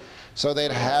Savior, so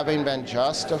that having been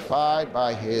justified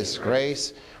by his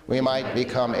grace, we might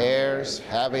become heirs,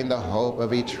 having the hope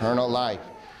of eternal life.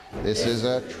 This is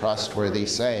a trustworthy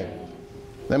saying.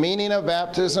 The meaning of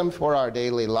baptism for our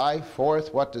daily life.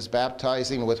 Fourth, what does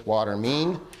baptizing with water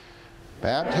mean?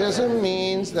 Baptism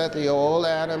means that the old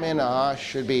Adam in us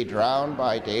should be drowned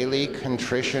by daily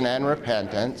contrition and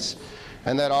repentance,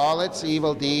 and that all its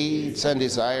evil deeds and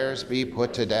desires be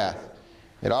put to death.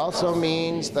 It also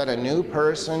means that a new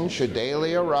person should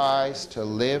daily arise to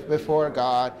live before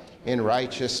God in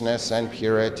righteousness and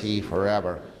purity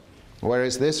forever. Where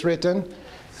is this written?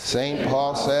 St.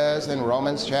 Paul says in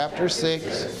Romans chapter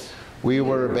 6, we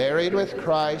were buried with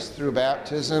Christ through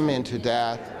baptism into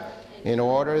death, in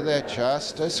order that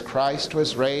just as Christ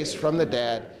was raised from the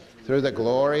dead through the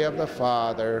glory of the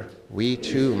Father, we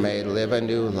too may live a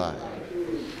new life.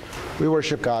 We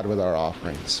worship God with our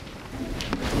offerings.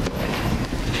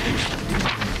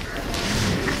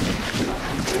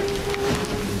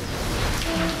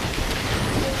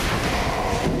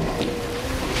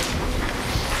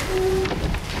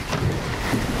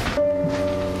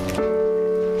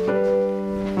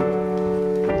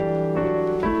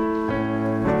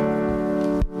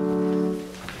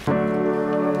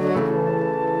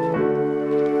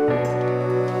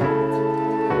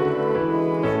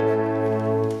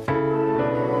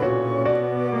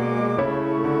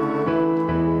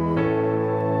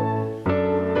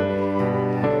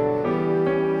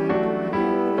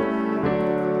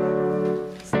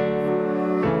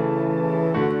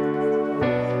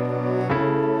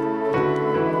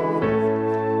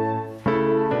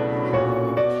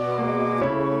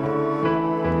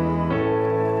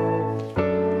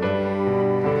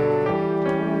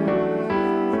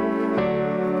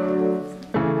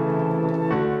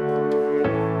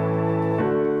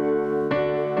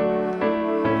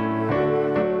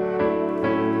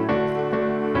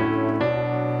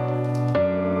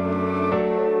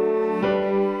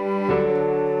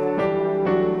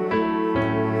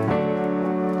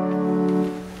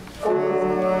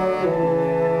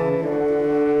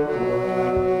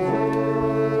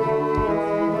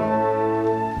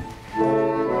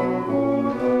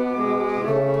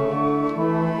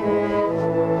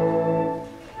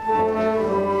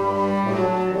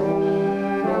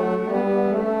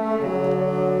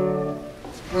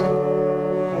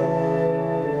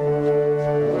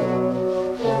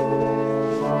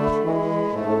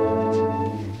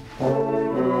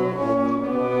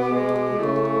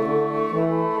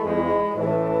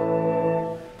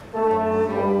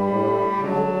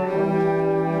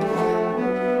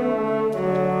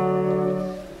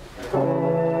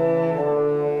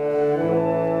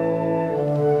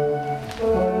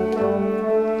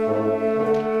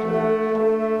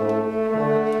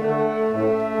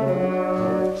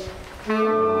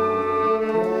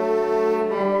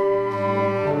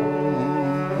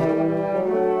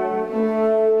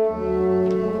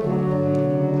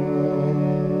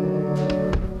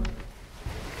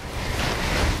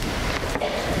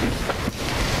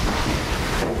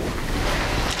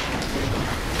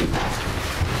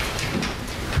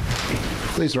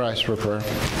 Please rise for prayer.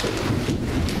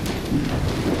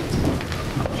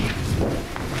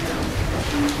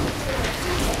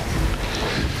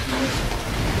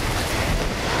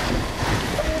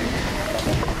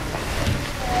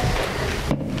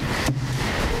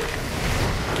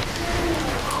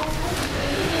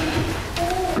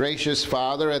 Gracious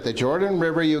Father, at the Jordan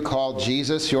River you called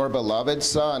Jesus your beloved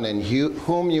Son, in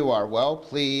whom you are well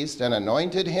pleased, and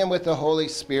anointed him with the Holy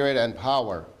Spirit and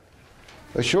power.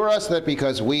 Assure us that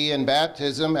because we in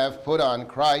baptism have put on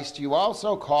Christ, you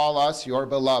also call us your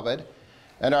beloved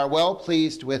and are well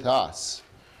pleased with us.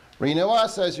 Renew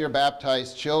us as your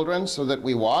baptized children so that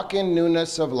we walk in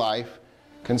newness of life,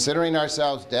 considering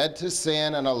ourselves dead to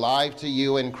sin and alive to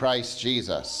you in Christ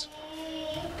Jesus.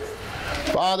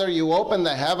 Father, you opened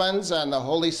the heavens and the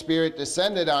Holy Spirit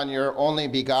descended on your only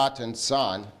begotten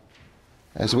Son.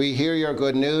 As we hear your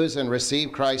good news and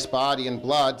receive Christ's body and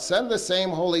blood, send the same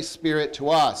Holy Spirit to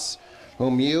us,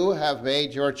 whom you have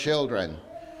made your children.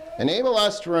 Enable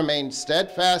us to remain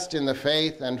steadfast in the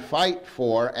faith and fight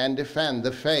for and defend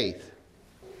the faith.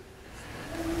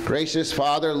 Gracious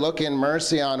Father, look in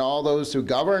mercy on all those who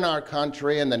govern our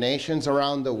country and the nations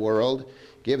around the world.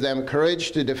 Give them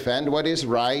courage to defend what is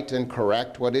right and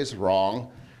correct what is wrong.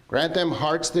 Grant them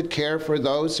hearts that care for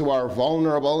those who are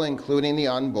vulnerable, including the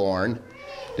unborn.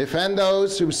 Defend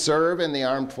those who serve in the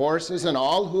armed forces and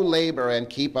all who labor and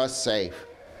keep us safe.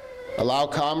 Allow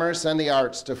commerce and the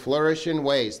arts to flourish in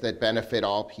ways that benefit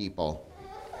all people.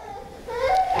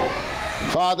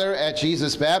 Father, at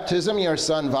Jesus' baptism, your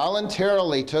Son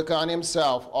voluntarily took on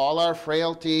himself all our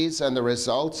frailties and the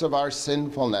results of our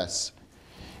sinfulness.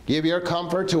 Give your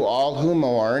comfort to all who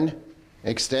mourn.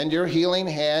 Extend your healing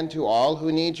hand to all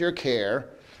who need your care.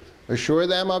 Assure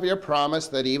them of your promise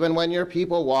that even when your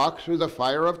people walk through the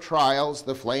fire of trials,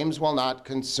 the flames will not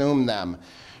consume them.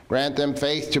 Grant them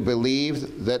faith to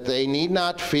believe that they need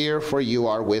not fear, for you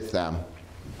are with them.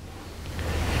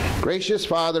 Gracious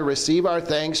Father, receive our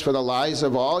thanks for the lives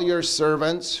of all your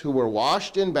servants who were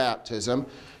washed in baptism,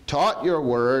 taught your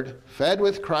word, fed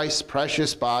with Christ's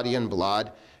precious body and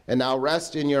blood, and now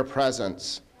rest in your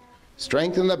presence.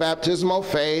 Strengthen the baptismal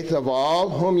faith of all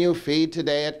whom you feed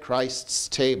today at Christ's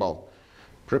table.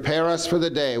 Prepare us for the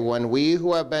day when we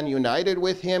who have been united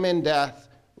with him in death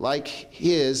like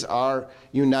his are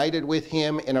united with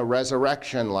him in a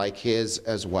resurrection like his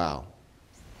as well.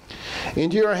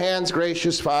 Into your hands,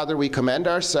 gracious Father, we commend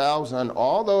ourselves and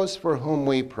all those for whom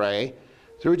we pray,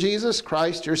 through Jesus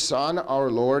Christ, your Son, our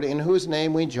Lord, in whose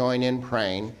name we join in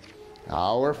praying.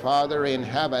 Our Father in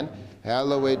heaven,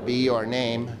 hallowed be your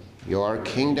name. Your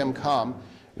kingdom come,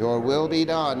 your will be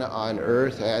done on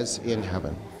earth as in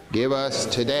heaven. Give us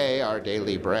today our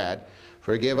daily bread.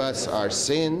 Forgive us our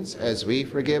sins as we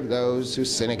forgive those who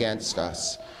sin against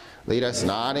us. Lead us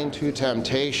not into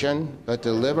temptation, but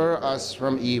deliver us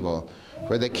from evil.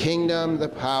 For the kingdom, the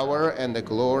power, and the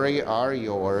glory are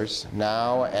yours,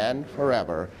 now and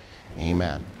forever.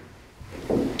 Amen.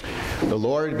 The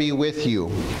Lord be with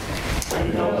you.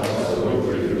 And also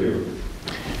with you.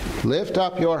 Lift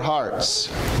up your hearts.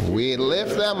 We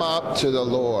lift them up to the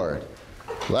Lord.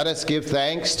 Let us give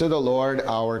thanks to the Lord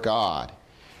our God.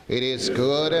 It is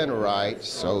good and right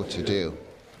so to do.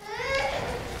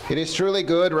 It is truly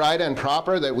good, right, and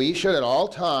proper that we should at all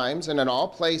times and in all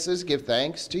places give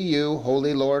thanks to you,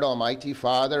 Holy Lord, Almighty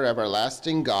Father,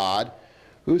 everlasting God,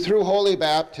 who through holy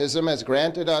baptism has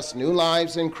granted us new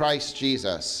lives in Christ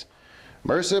Jesus.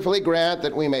 Mercifully grant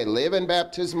that we may live in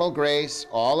baptismal grace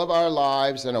all of our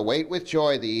lives and await with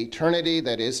joy the eternity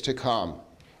that is to come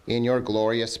in your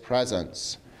glorious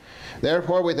presence.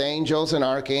 Therefore, with angels and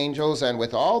archangels and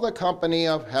with all the company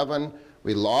of heaven,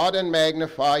 we laud and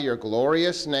magnify your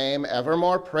glorious name,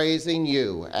 evermore praising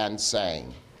you and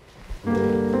saying,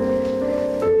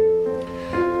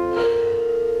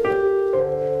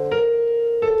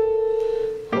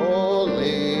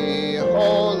 Holy,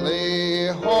 holy,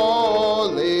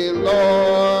 holy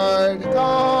Lord,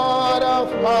 God of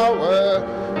power,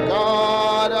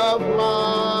 God of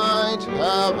might,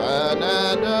 heaven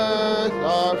and earth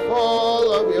are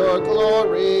full of your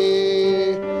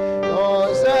glory.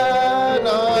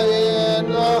 Hosanna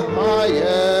in the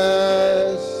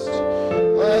highest.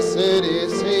 Blessed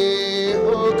is he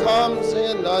who comes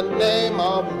in the name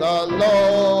of the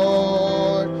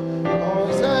Lord.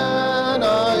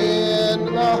 Hosanna in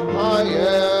the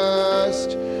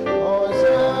highest.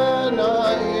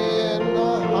 Hosanna in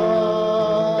the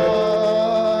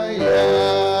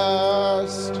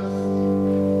highest.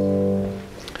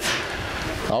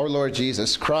 Our Lord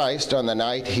Jesus Christ, on the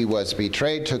night he was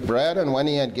betrayed, took bread, and when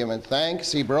he had given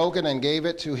thanks, he broke it and gave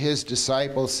it to his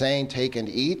disciples, saying, Take and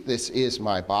eat, this is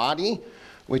my body,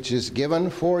 which is given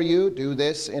for you. Do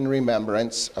this in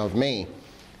remembrance of me.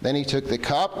 Then he took the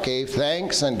cup, gave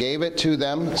thanks, and gave it to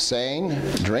them, saying,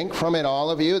 Drink from it,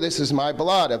 all of you. This is my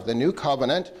blood of the new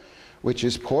covenant, which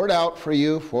is poured out for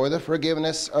you for the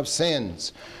forgiveness of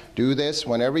sins. Do this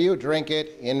whenever you drink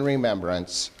it in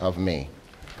remembrance of me.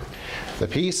 The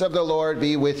peace of the Lord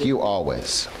be with you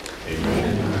always.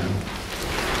 Amen.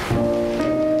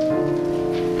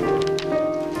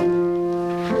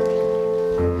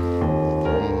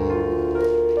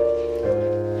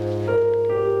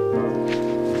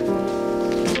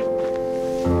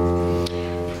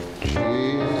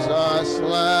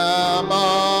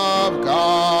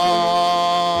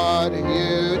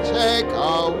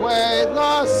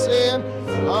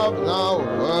 of the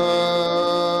world,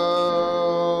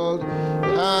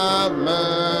 have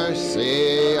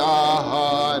mercy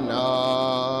on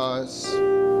us.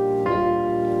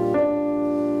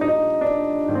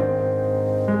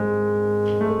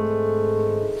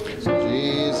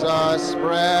 Jesus,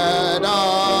 bread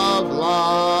of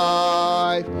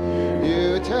life,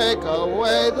 you take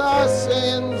away the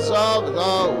sins of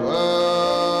the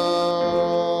world,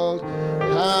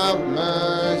 have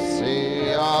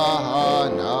mercy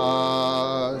on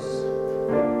us.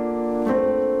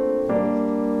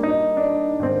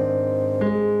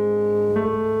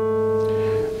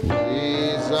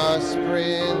 Jesus,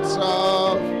 Prince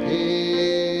of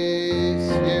Peace,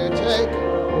 you take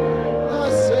the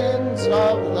sins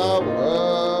of the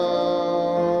world,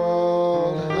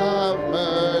 have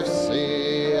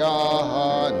mercy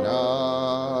on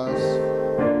us.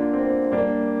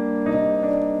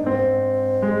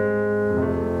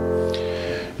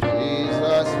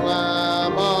 Jesus,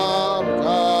 Lamb of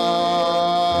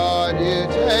God, you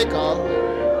take all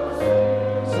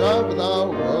of the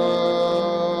world,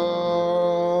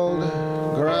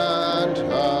 grant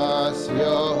us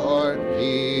your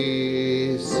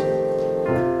peace.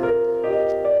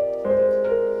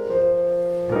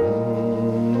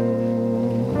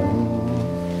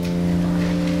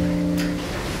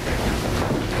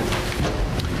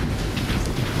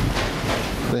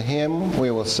 The hymn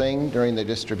we will sing during the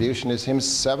distribution is hymn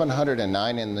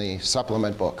 709 in the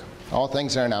supplement book. All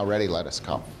things are now ready, let us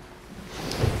come.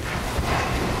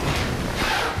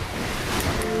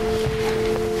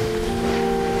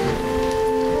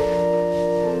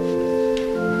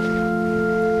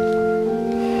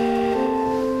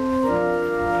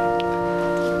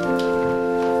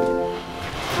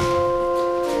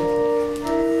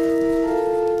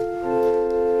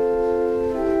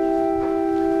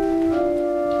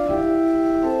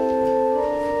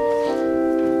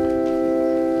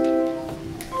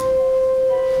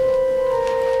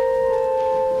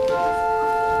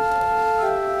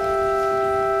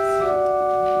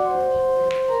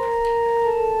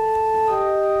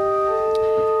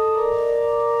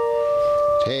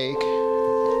 Take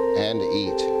and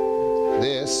eat.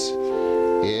 This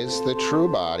is the true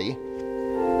body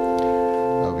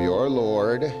of your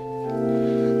Lord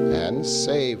and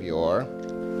Savior,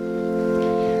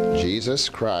 Jesus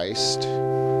Christ,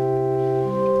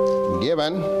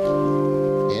 given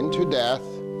into death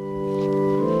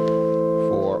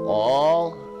for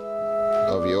all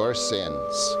of your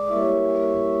sins.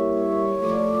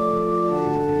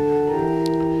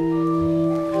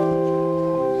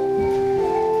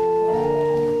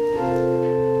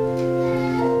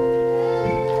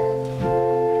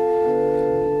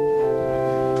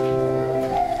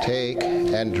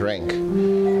 And drink.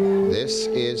 This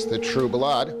is the true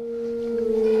blood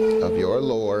of your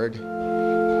Lord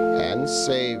and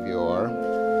Savior,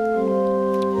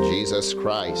 Jesus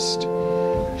Christ,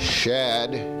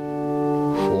 shed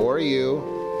for you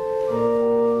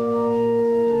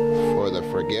for the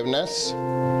forgiveness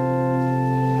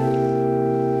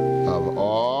of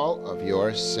all of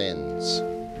your sins.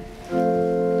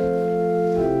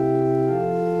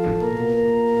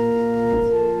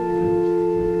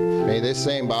 May this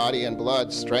same body and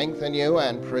blood strengthen you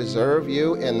and preserve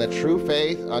you in the true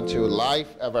faith unto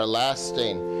life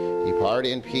everlasting. Depart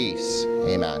in peace.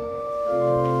 Amen.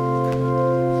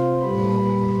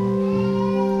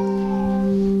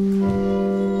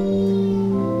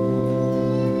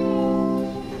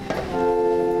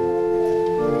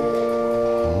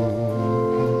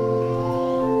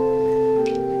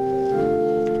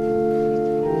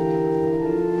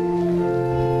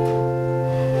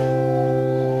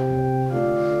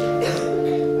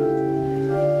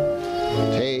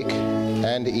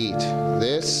 And eat.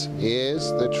 This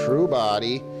is the true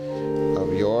body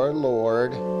of your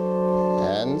Lord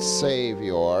and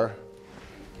Savior,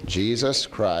 Jesus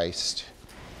Christ,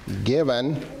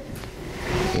 given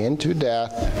into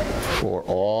death for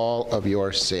all of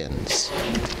your sins.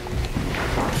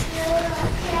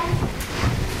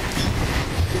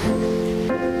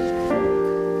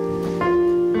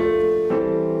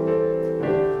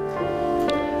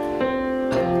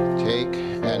 Take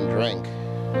and drink.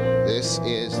 This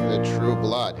is the true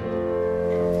blood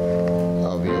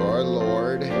of your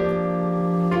Lord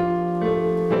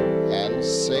and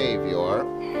Savior,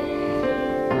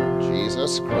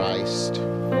 Jesus Christ,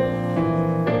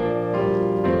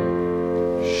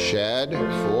 shed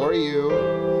for you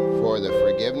for the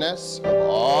forgiveness of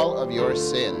all of your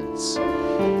sins.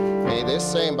 May this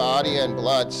same body and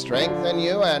blood strengthen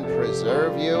you and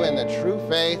preserve you in the true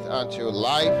faith unto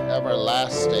life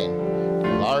everlasting.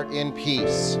 Depart in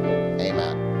peace.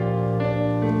 Amen.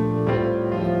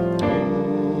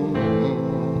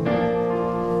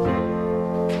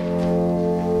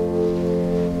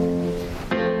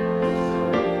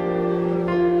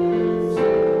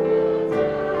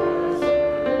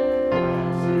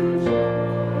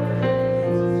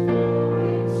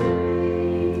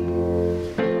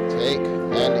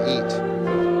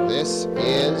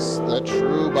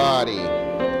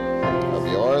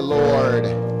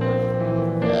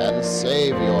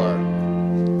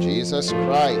 Jesus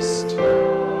Christ,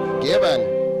 given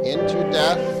into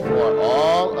death for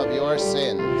all of your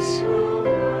sins.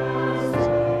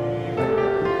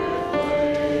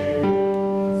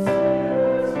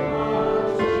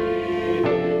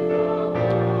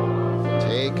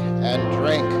 Take and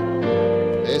drink.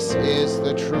 This is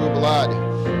the true blood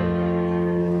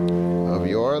of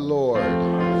your Lord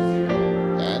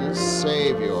and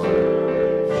Savior,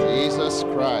 Jesus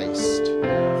Christ,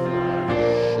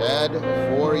 shed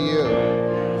for you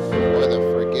for the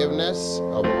forgiveness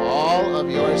of all of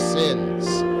your sins.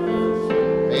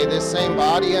 May this same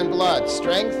body and blood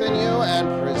strengthen you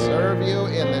and preserve you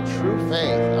in the true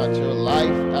faith unto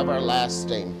life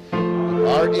everlasting.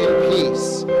 Depart in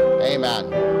peace.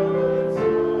 Amen.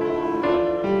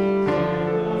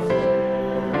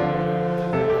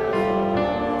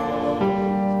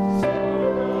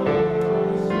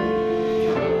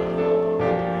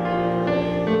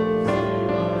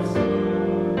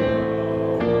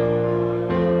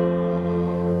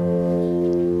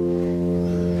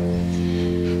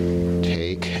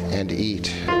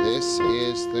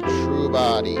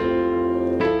 Body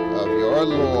of your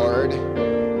Lord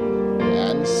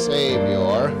and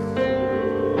Savior,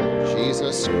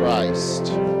 Jesus Christ,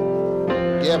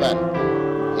 given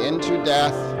into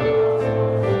death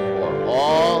for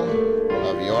all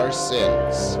of your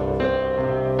sins.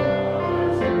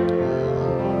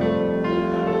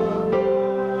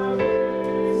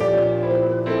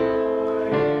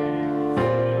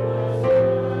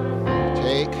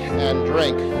 Take and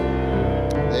drink.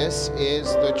 This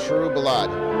is the true blood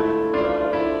of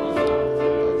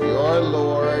your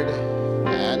Lord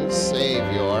and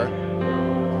Savior,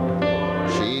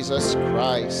 Jesus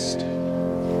Christ,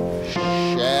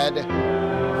 shed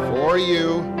for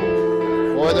you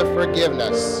for the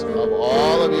forgiveness of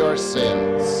all of your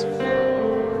sins.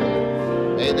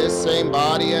 May this same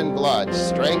body and blood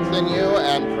strengthen you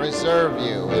and preserve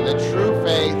you in the true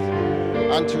faith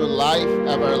unto life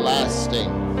everlasting.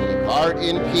 Depart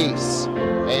in peace.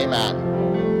 Amen.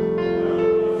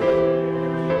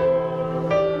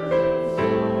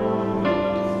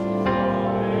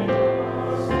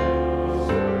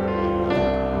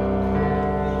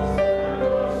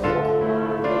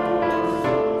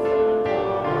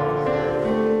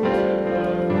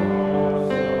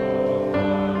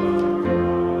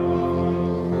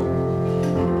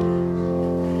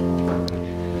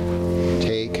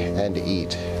 Take and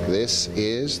eat. This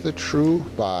is the true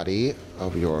body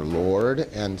of your Lord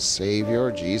and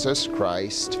Savior, Jesus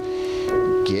Christ,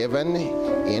 given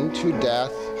into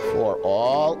death for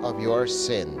all of your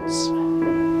sins.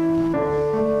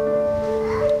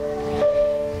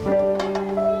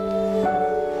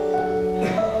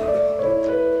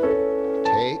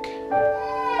 Take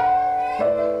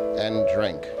and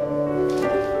drink.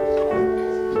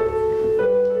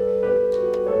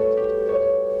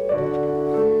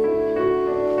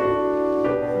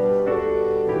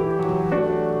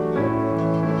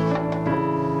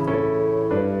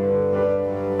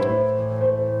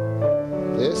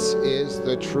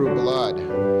 The true blood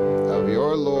of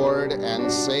your Lord and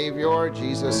Savior,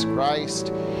 Jesus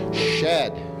Christ,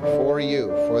 shed for you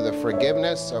for the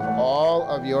forgiveness of all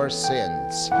of your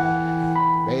sins.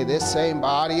 May this same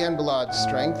body and blood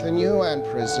strengthen you and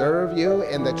preserve you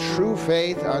in the true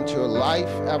faith unto life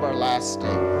everlasting.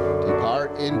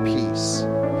 Depart in peace.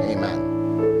 Amen.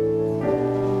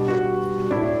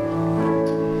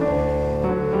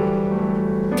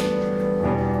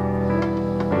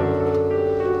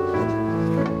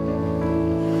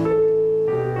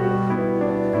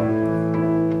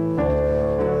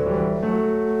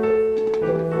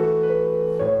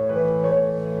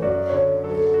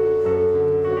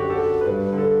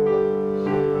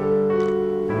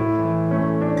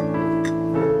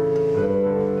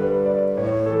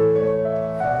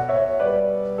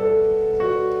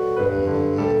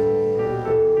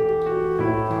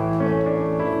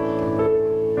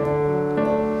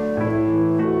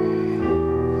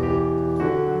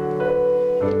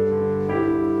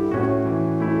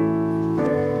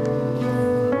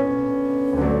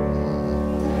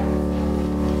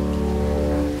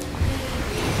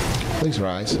 Please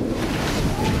rise.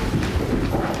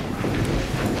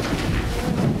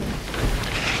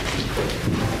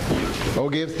 Oh,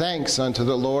 give thanks unto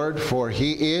the Lord, for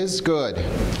he is good,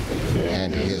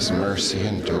 and his mercy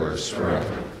endures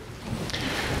forever.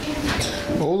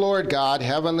 O Lord God,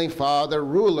 Heavenly Father,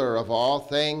 ruler of all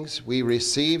things, we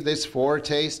receive this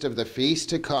foretaste of the feast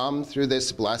to come through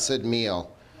this blessed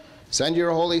meal. Send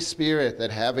your Holy Spirit, that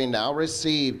having now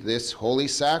received this holy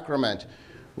sacrament,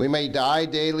 we may die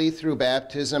daily through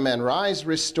baptism and rise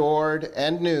restored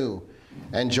and new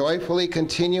and joyfully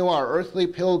continue our earthly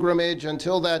pilgrimage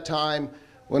until that time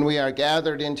when we are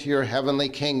gathered into your heavenly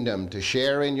kingdom to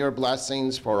share in your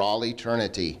blessings for all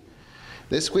eternity.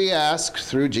 This we ask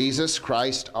through Jesus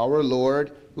Christ our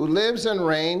Lord, who lives and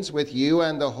reigns with you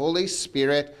and the Holy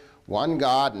Spirit, one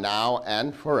God, now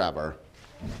and forever.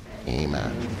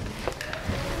 Amen.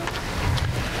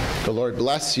 The Lord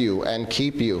bless you and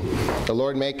keep you. The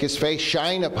Lord make his face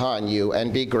shine upon you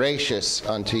and be gracious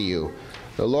unto you.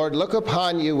 The Lord look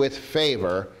upon you with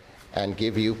favor and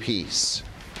give you peace.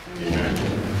 Amen.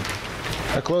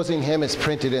 Our closing hymn is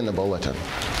printed in the bulletin.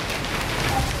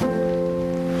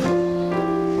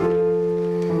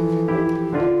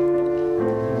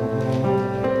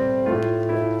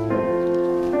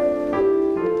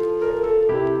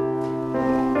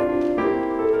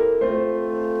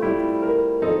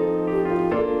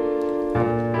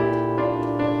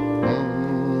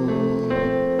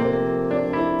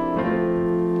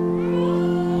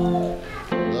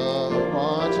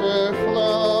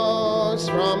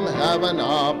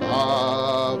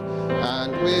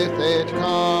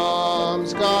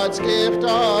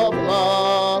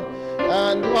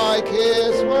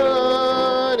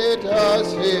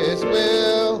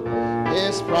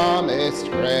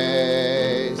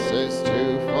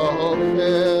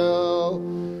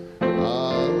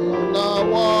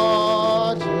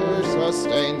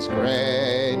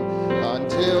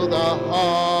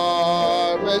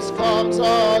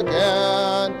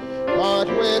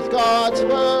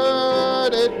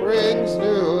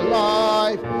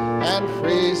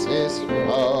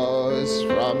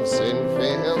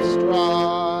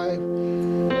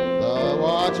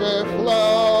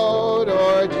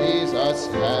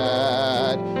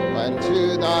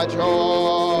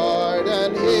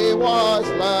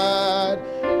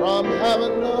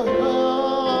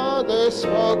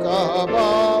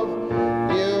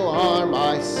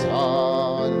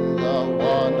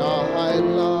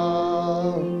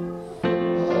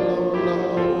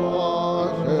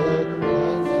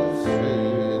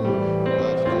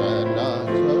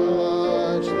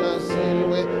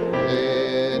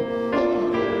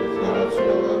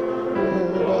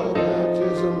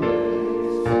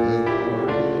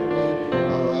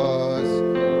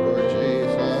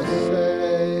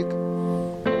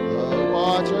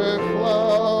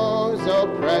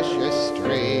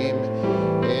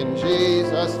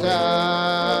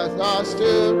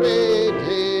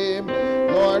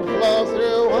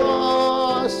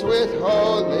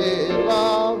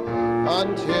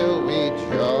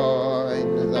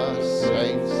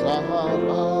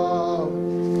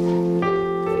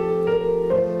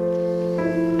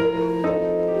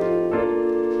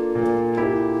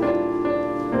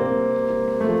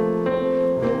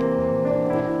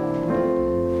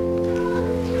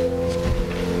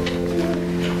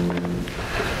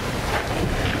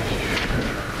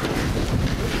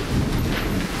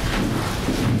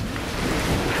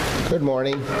 Good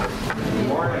morning. Good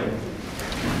morning.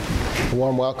 A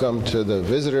warm welcome to the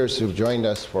visitors who've joined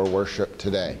us for worship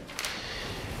today.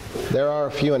 There are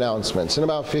a few announcements. In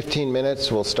about 15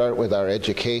 minutes, we'll start with our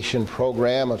education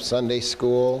program of Sunday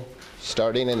school,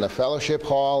 starting in the fellowship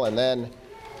hall, and then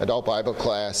adult Bible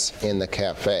class in the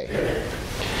cafe.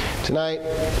 Tonight,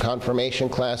 confirmation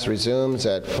class resumes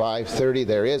at 5:30.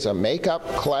 There is a makeup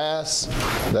class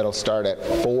that'll start at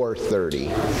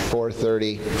 4:30.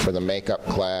 4:30 for the makeup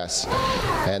class,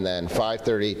 and then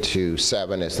 5:30 to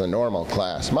 7 is the normal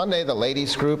class. Monday, the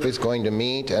ladies group is going to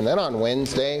meet, and then on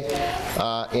Wednesday,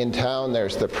 in town,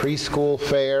 there's the preschool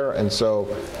fair, and so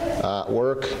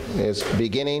work is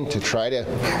beginning to try to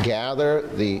gather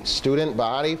the student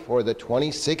body for the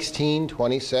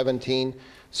 2016-2017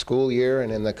 school year,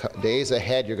 and in the days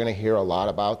ahead you're going to hear a lot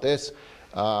about this.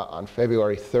 On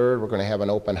February 3rd we're going to have an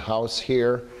open house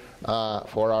here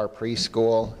for our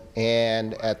preschool,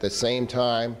 and at the same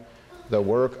time the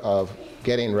work of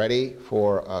getting ready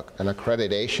for an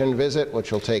accreditation visit,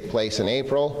 which will take place in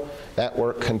April. That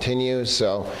work continues,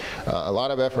 so a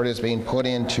lot of effort is being put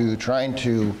into trying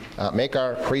to make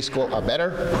our preschool a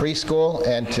better preschool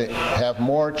and to have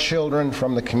more children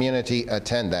from the community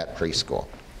attend that preschool.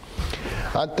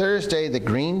 On Thursday, the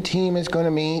green team is going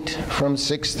to meet from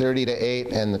 6:30 to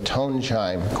 8, and the tone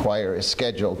chime choir is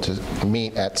scheduled to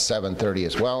meet at 7:30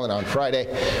 as well. And on Friday,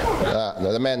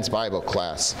 the men's Bible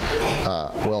class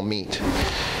will meet.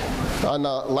 On the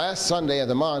last Sunday of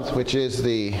the month, which is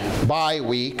the bye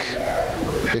week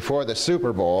before the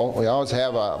Super Bowl, we always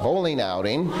have a bowling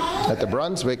outing at the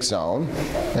Brunswick Zone,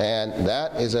 and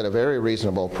that is at a very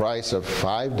reasonable price of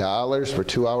 $5 for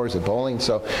 2 hours of bowling.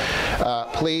 So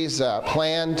please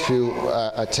plan to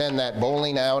attend that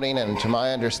bowling outing, and to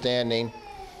my understanding,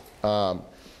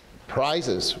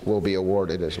 prizes will be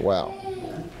awarded as well.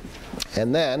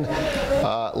 And then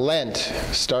Lent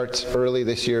starts early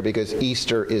this year because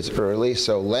Easter is early,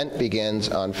 so Lent begins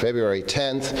on February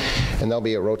 10th, and there'll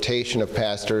be a rotation of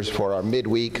pastors for our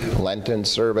midweek Lenten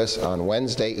service on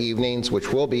Wednesday evenings,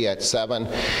 which will be at 7.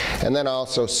 And then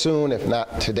also soon, if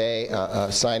not today,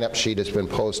 a sign-up sheet has been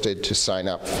posted to sign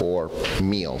up for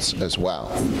meals as well.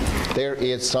 There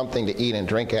is something to eat and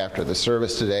drink after the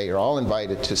service today. You're all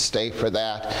invited to stay for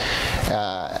that.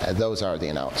 Those are the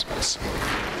announcements.